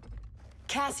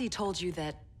 Cassie told you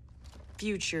that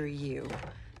future you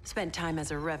spent time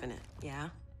as a revenant, yeah?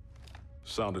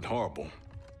 Sounded horrible.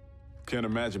 Can't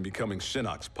imagine becoming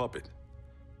Shinnok's puppet.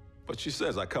 But she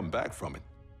says I come back from it.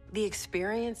 The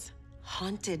experience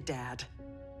haunted Dad.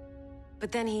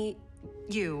 But then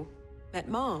you met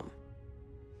Mom.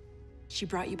 She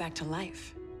brought you back to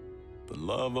life. The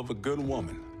love of a good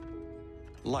woman.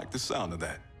 Like the sound of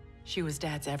that. She was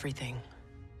Dad's everything.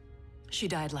 She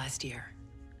died last year.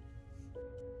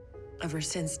 Ever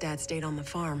since Dad stayed on the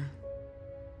farm,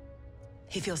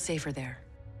 he feels safer there.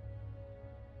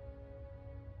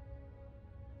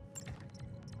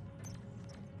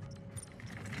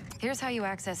 Here's how you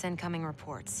access incoming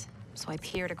reports. Swipe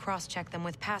here to cross-check them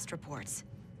with past reports.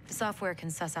 The software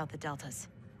can suss out the deltas.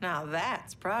 Now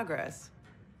that's progress.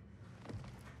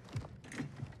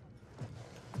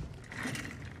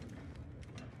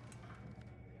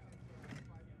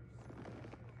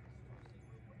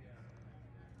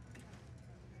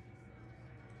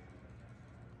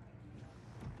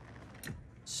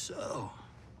 So,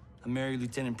 I married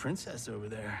Lieutenant Princess over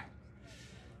there.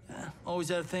 Always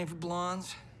had a thing for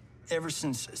blondes. Ever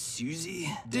since Susie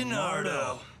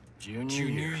DiNardo,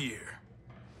 Junior year.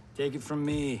 Take it from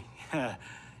me,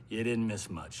 you didn't miss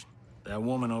much. That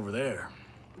woman over there,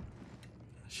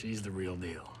 she's the real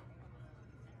deal.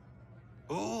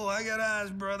 Oh, I got eyes,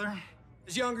 brother.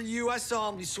 As younger you, I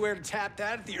solemnly swear to tap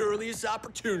that at the earliest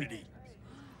opportunity.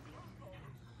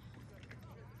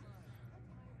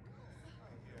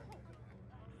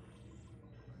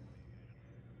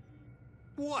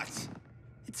 What?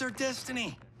 It's our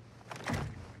destiny.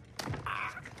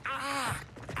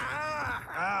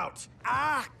 Out.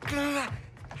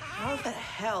 How the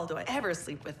hell do I ever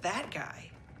sleep with that guy?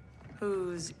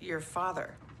 Who's your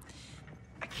father?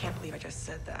 I can't believe I just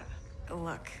said that.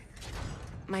 Look,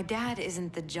 my dad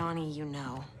isn't the Johnny you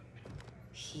know.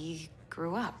 He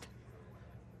grew up.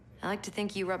 I like to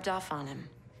think you rubbed off on him.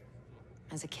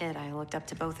 As a kid, I looked up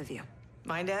to both of you.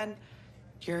 My dad,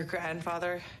 your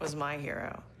grandfather, was my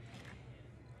hero.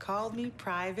 Called me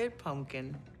Private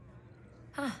Pumpkin.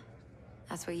 Huh.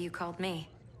 That's what you called me.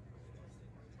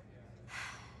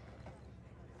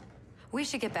 We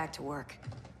should get back to work.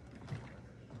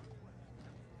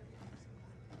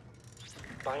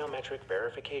 Biometric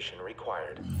verification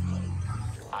required.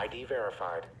 ID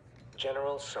verified.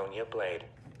 General Sonia Blade.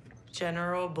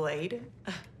 General Blade?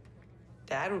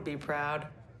 Dad would be proud.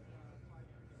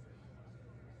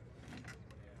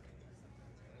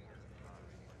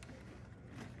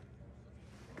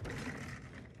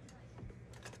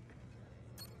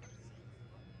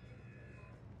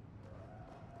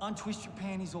 Untwist your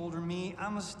panties, older me.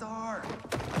 I'm a star.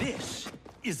 This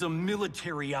is a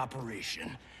military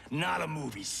operation, not a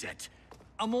movie set.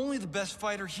 I'm only the best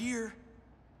fighter here,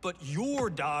 but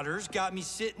your daughters got me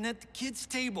sitting at the kids'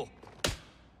 table.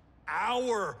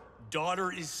 Our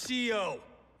daughter is CEO.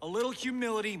 A little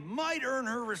humility might earn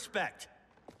her respect.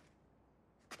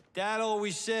 Dad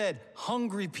always said,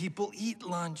 hungry people eat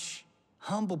lunch,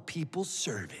 humble people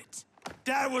serve it.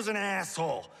 Dad was an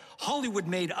asshole. Hollywood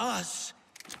made us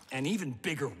an even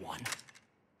bigger one.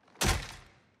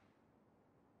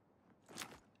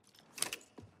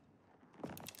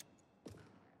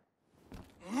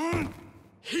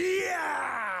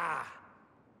 Yeah!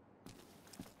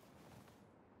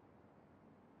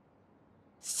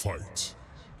 Fight.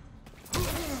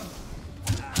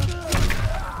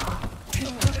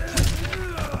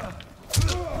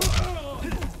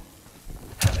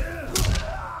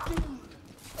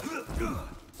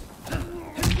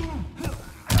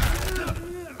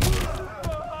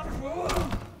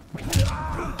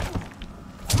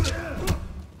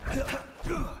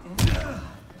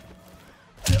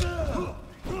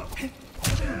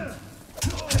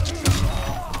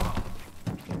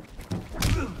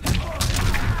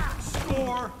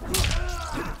 Score!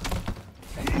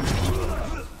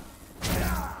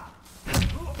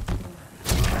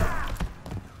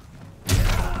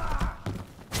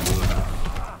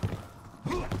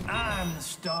 I'm the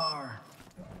star.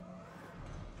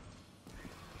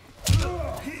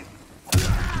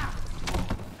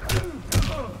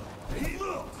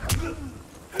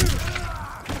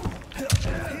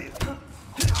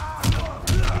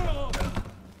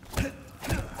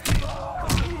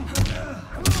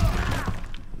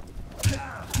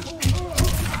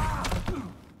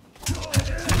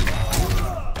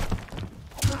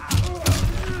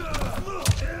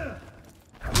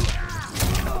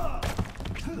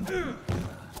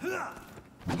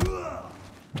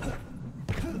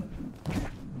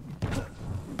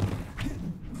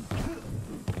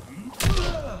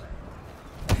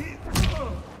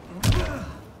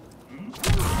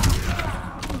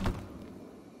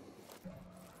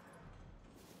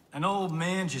 An old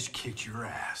man just kicked your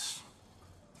ass.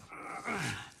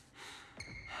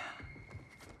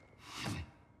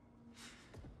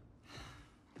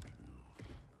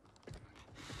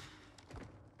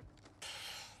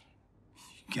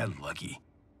 You got lucky.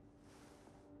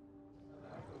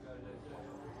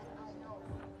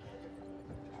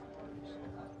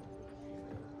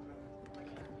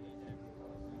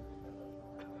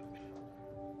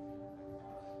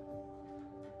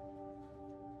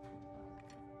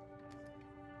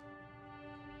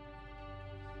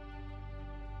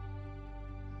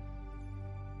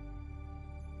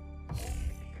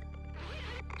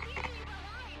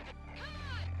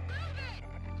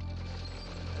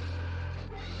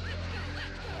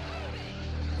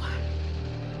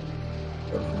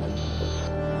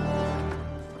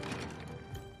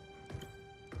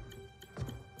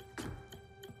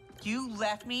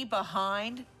 left me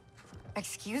behind?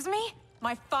 Excuse me?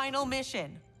 My final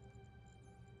mission.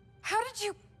 How did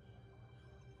you...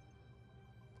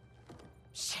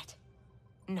 Shit.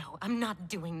 No, I'm not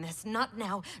doing this. Not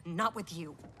now. Not with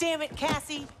you. Damn it,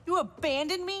 Cassie! You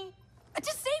abandoned me? To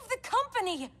save the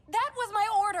company! That was my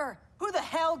order! Who the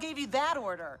hell gave you that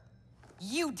order?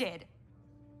 You did.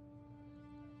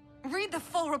 Read the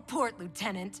full report,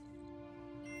 Lieutenant.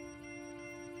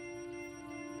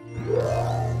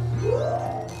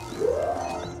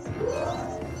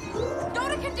 Go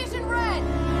to condition red!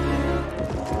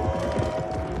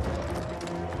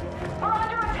 We're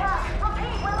under attack!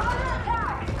 Repeat, we're under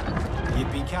attack!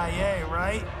 Yippee-ki-yay,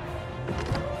 right?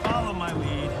 Follow my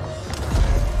lead.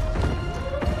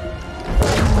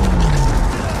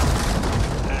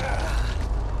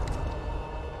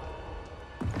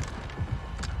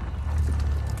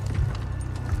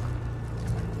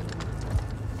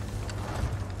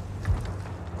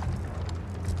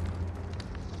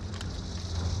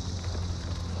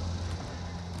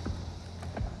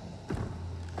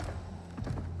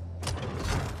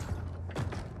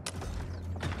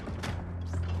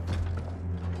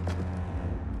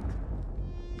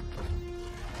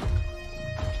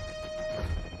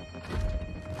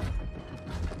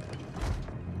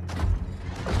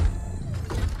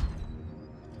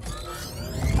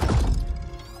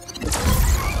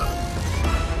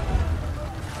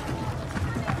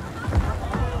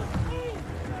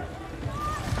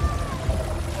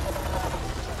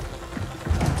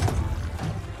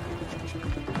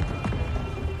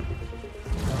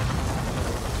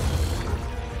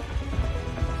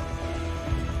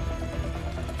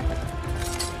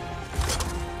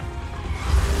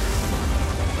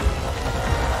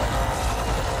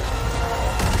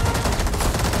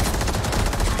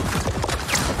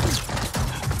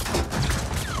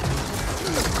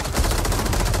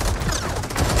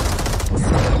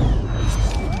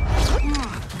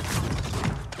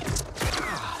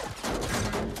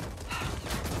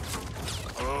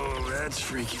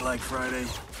 Freaky like Friday.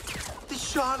 The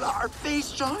shot our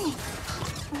face, Johnny.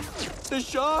 The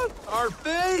shot our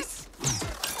face?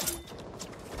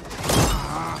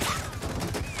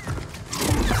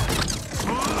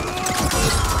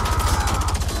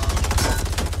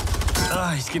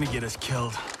 Ah, he's gonna get us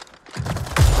killed.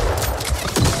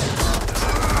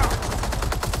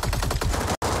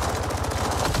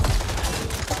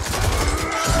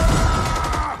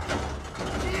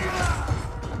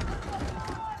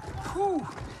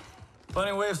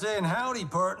 Funny way of saying howdy,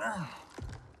 partner.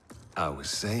 I was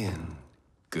saying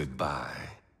goodbye.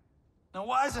 Now,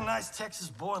 why is a nice Texas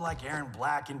boy like Aaron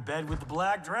Black in bed with the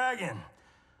Black Dragon?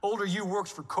 Older you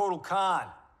works for Kotal Khan.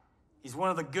 He's one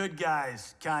of the good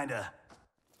guys, kinda.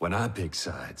 When I pick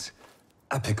sides,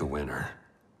 I pick a winner.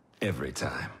 Every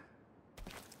time.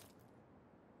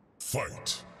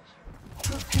 Fight.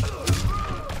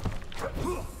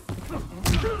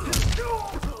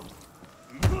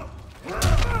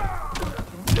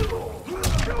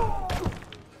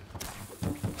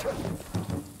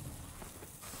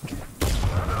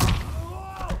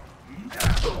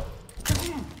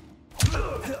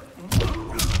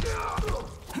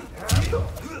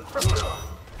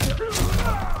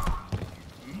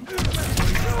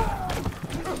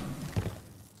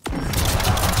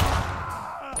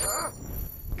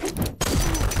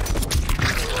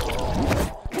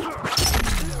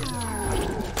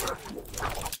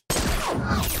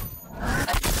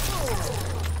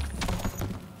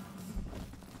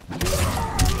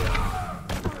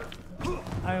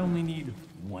 I only need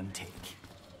one take.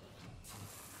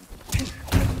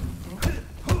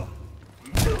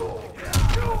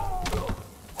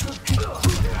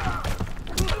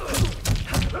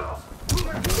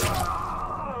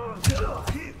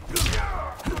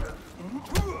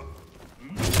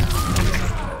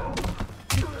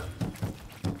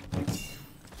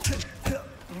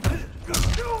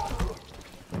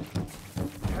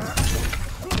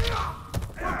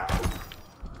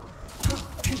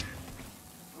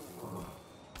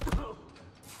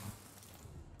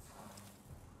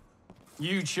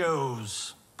 You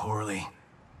chose poorly.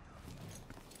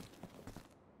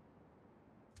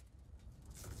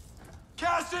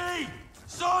 Cassie!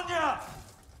 Sonia!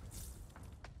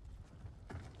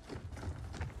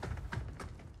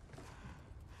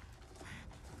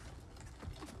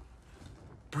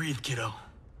 Breathe, kiddo.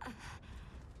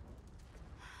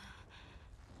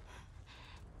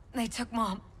 They took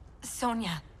Mom.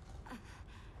 Sonia.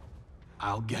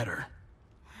 I'll get her.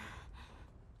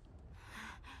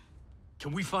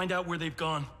 Can we find out where they've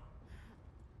gone?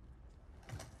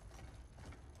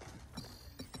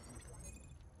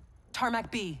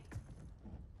 Tarmac B.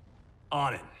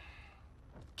 On it.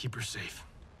 Keep her safe.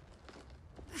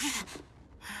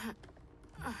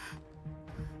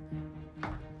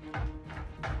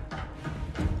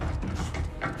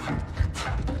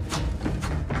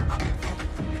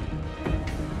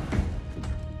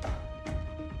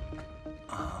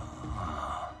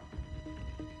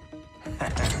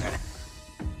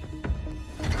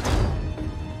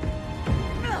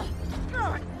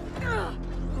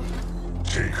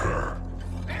 Take her.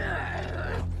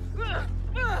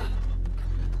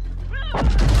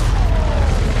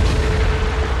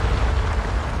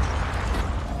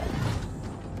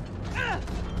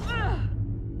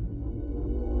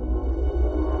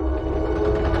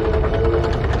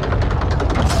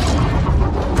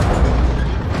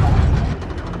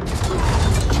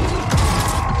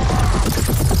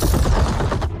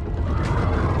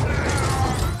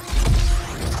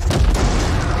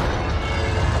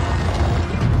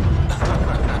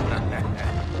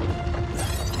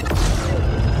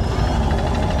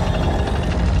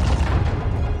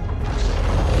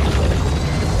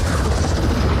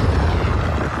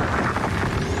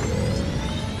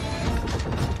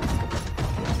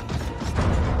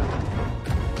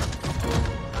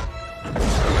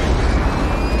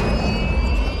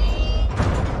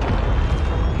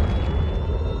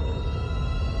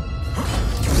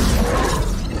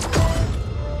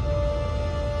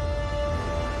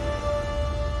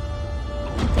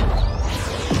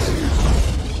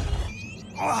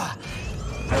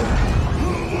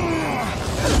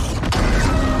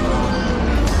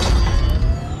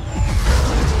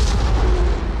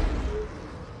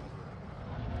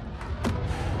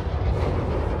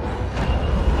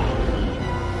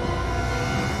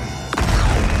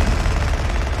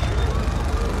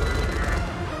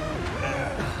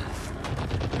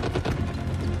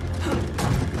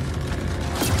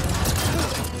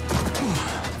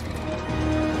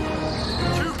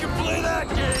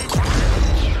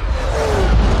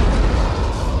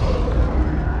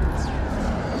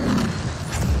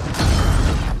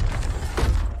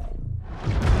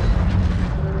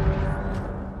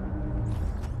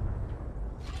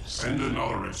 Send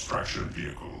another extraction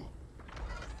vehicle.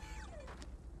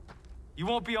 You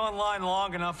won't be online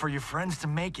long enough for your friends to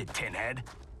make it, Tinhead.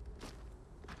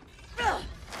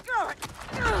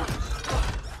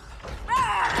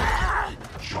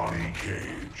 Johnny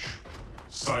Cage.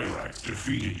 Cyrax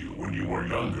defeated you when you were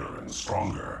younger and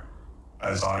stronger.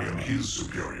 As I am his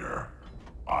superior,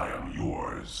 I am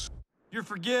yours. You're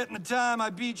forgetting the time I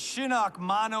beat Shinnok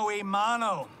mano a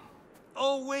mano.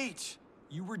 Oh, wait.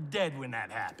 You were dead when that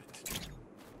happened.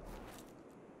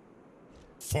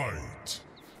 Fight.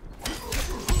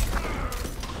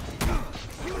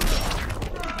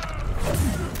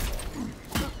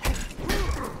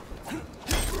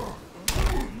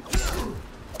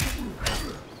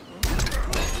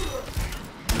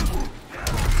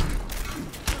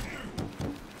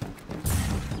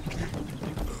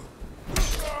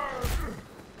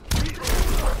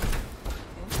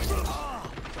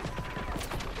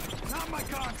 Not my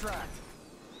contract.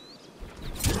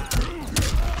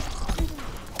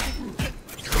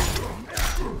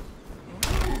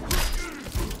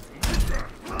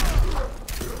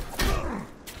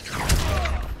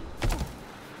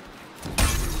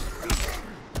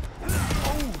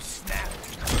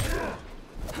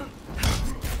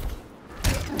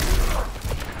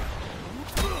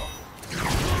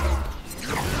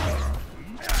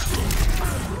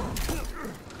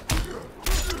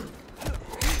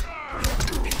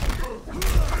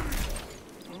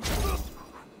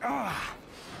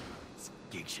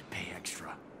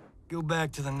 Go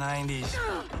back to the 90s.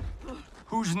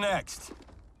 Who's next?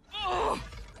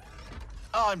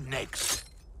 I'm next.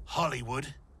 Hollywood.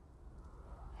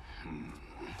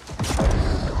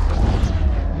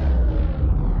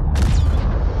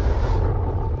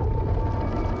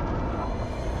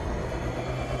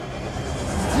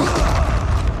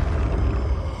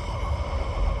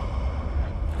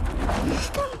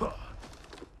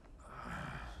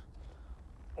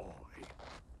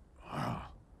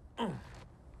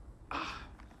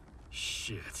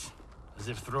 Shit. As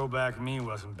if throwback me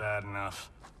wasn't bad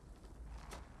enough.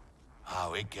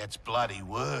 Oh, it gets bloody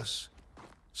worse.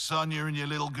 Sonya and your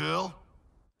little girl,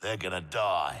 they're gonna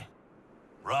die.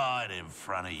 Right in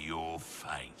front of your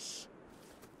face.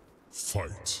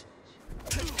 Fight.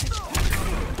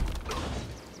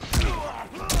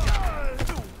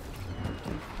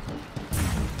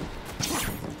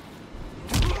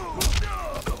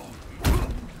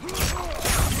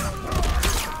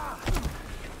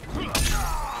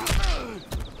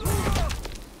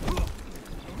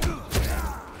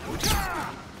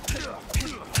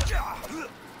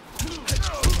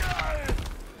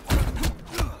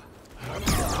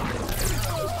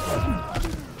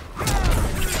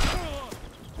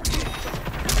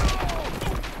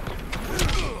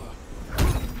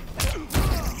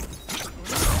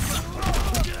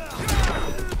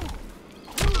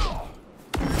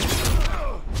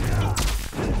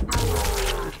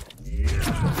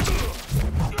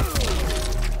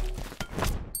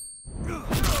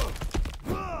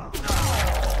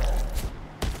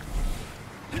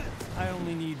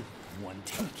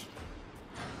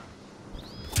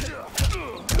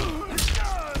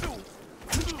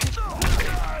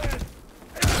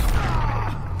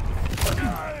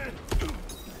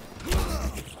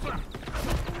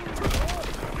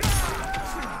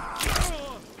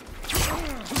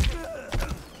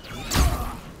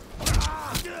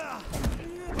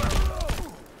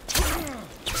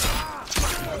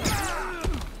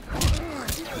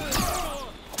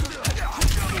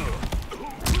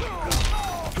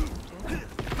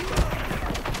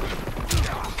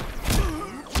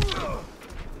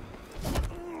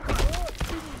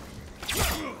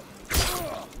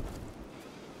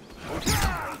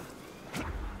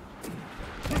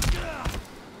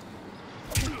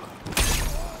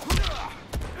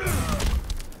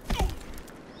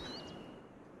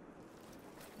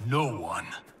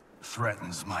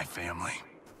 threatens my family.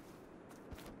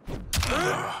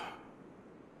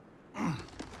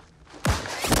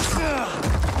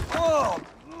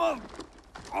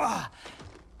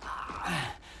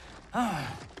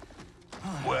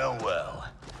 Well, well.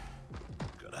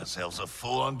 Got ourselves a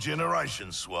full-on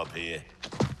generation swap here.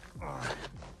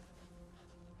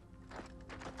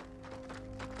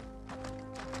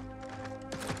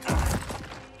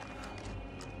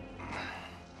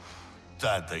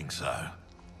 Don't think so.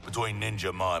 Between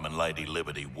Ninja Mime and Lady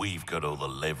Liberty, we've got all the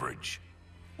leverage.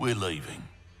 We're leaving.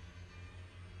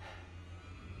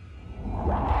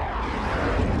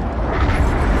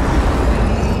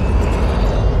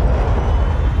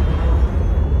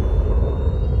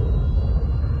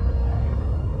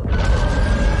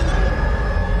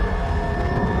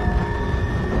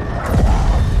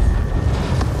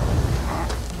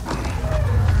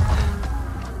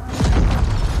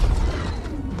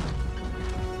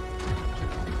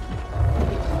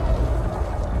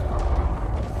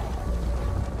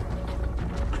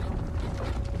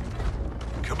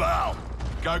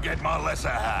 Go get my lesser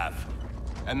half.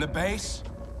 And the base?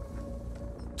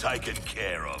 Taken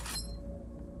care of.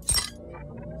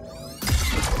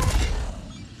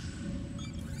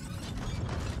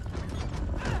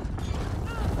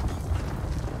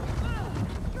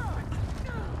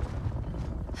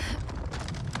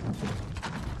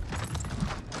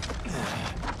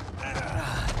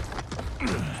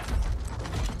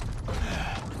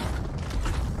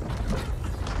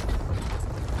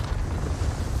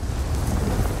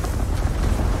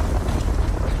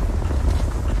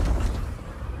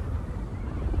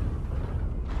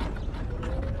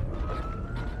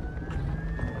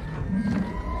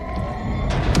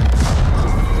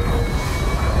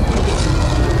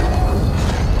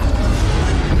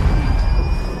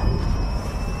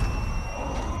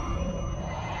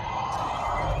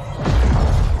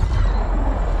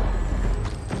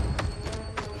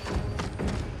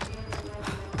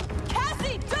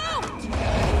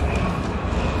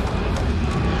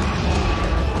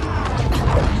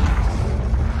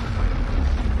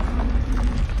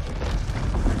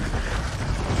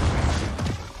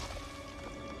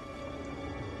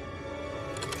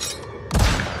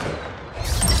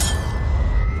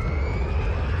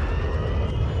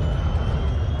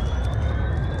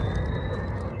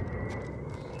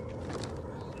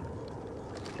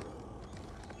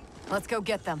 Let's go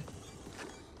get them.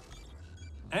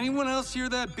 Anyone else hear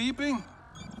that beeping?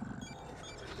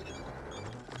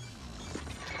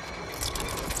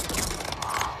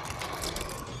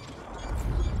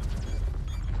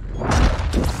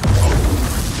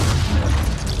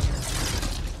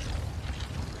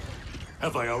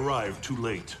 Have I arrived too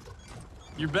late?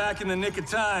 You're back in the nick of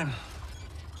time.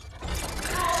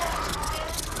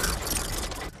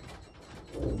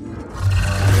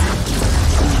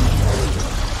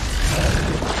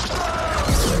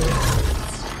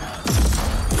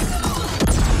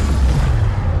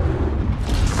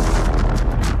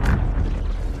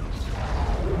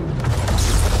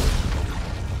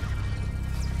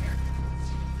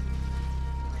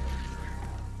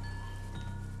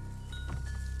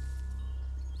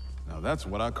 That's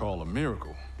what I call a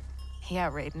miracle. Yeah,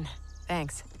 Raiden.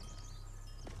 Thanks.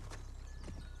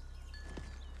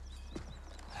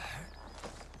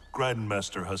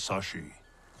 Grandmaster Hasashi,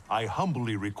 I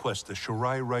humbly request the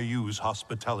Shirai Ryu's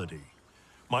hospitality.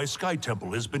 My Sky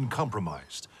Temple has been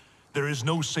compromised. There is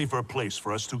no safer place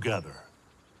for us to gather.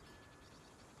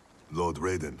 Lord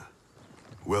Raiden,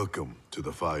 welcome to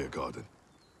the Fire Garden.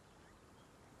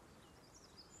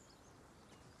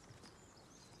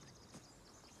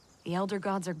 The Elder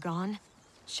Gods are gone?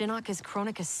 Shinnok is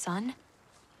Kronika's son?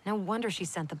 No wonder she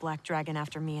sent the Black Dragon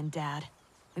after me and Dad.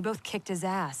 We both kicked his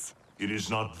ass. It is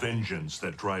not vengeance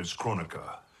that drives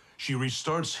Kronika. She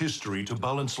restarts history to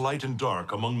balance light and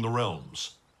dark among the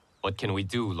realms. What can we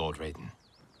do, Lord Raiden?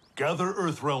 Gather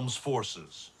Earthrealm's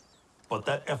forces. But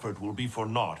that effort will be for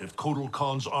naught if Kotal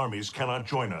Khan's armies cannot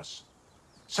join us.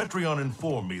 Cetrion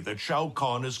informed me that Shao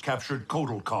Kahn has captured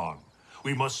Kotal Khan.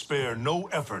 We must spare no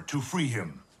effort to free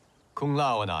him. Kung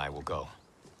Lao and I will go.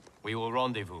 We will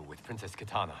rendezvous with Princess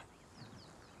Kitana.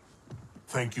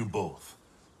 Thank you both.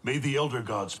 May the Elder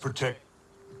Gods protect...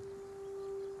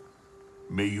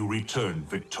 May you return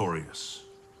victorious.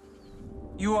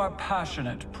 You are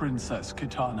passionate, Princess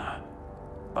Kitana.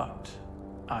 But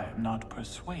I am not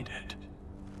persuaded.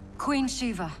 Queen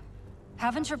Shiva,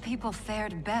 haven't your people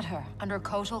fared better under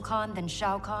Kotal Khan than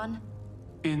Shao Kahn?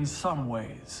 In some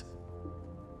ways.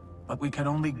 But we can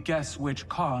only guess which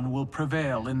Khan will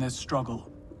prevail in this struggle.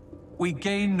 We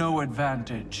gain no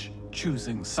advantage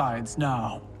choosing sides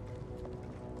now.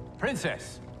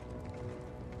 Princess!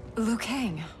 Liu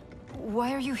Kang,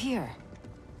 why are you here?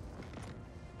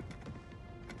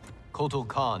 Kotal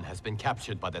Khan has been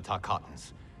captured by the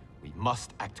Tarkatans. We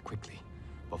must act quickly,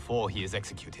 before he is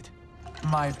executed.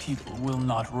 My people will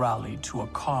not rally to a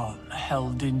Khan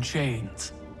held in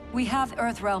chains. We have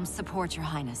Earthrealm's support, Your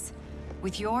Highness.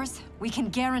 With yours, we can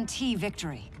guarantee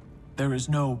victory. There is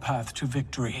no path to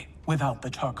victory without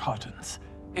the Tarkatans.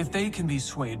 If they can be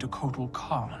swayed to Kotal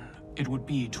Khan, it would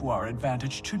be to our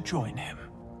advantage to join him.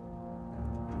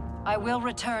 I will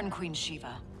return, Queen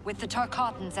Shiva, with the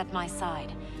Tarkatans at my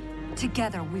side.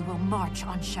 Together we will march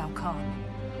on Shao Kahn.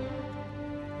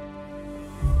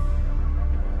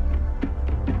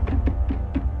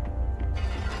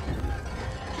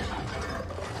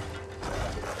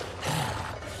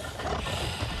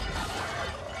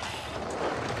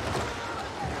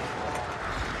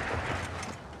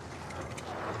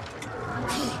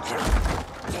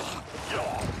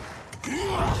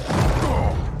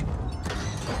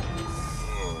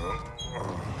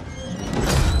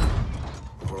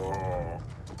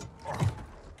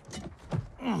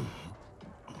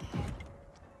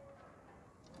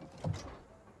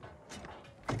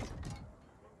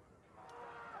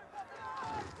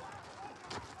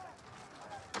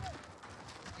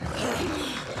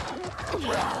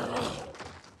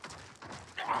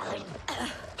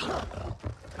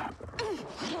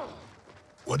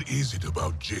 What is it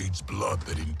about Jade's blood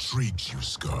that intrigues you,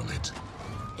 Scarlet?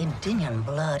 Indian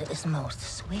blood is most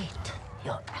sweet,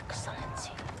 Your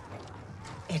Excellency.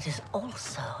 It is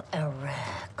also a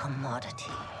rare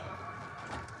commodity.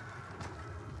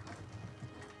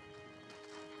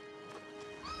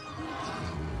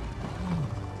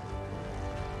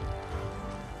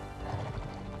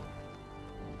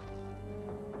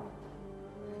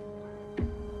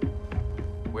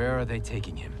 Where are they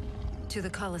taking him? To the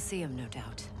Colosseum, no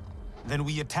doubt. Then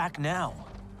we attack now.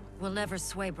 We'll never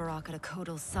sway Baraka to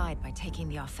Kotal's side by taking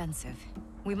the offensive.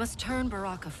 We must turn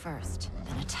Baraka first,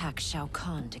 then attack Shao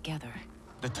Kahn together.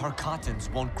 The Tarkatans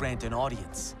won't grant an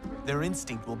audience. Their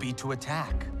instinct will be to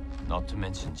attack. Not to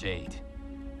mention Jade.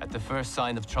 At the first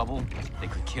sign of trouble, they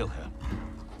could kill her.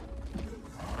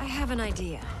 I have an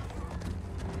idea.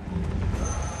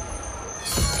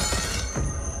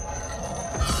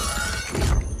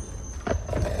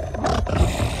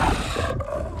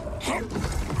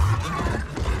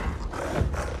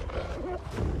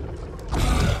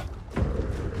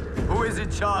 Who is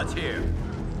in charge here?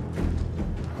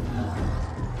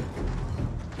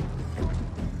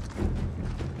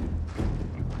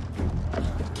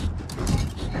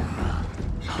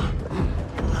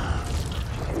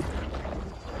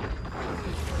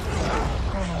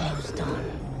 Almost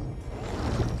done.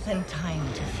 Then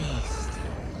time to feast.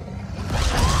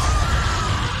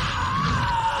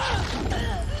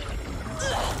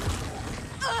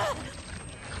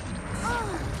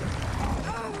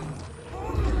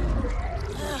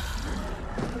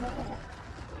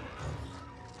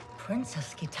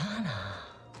 Princess Kitana.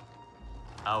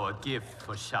 Our gift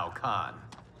for Shao Kahn.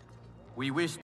 We wish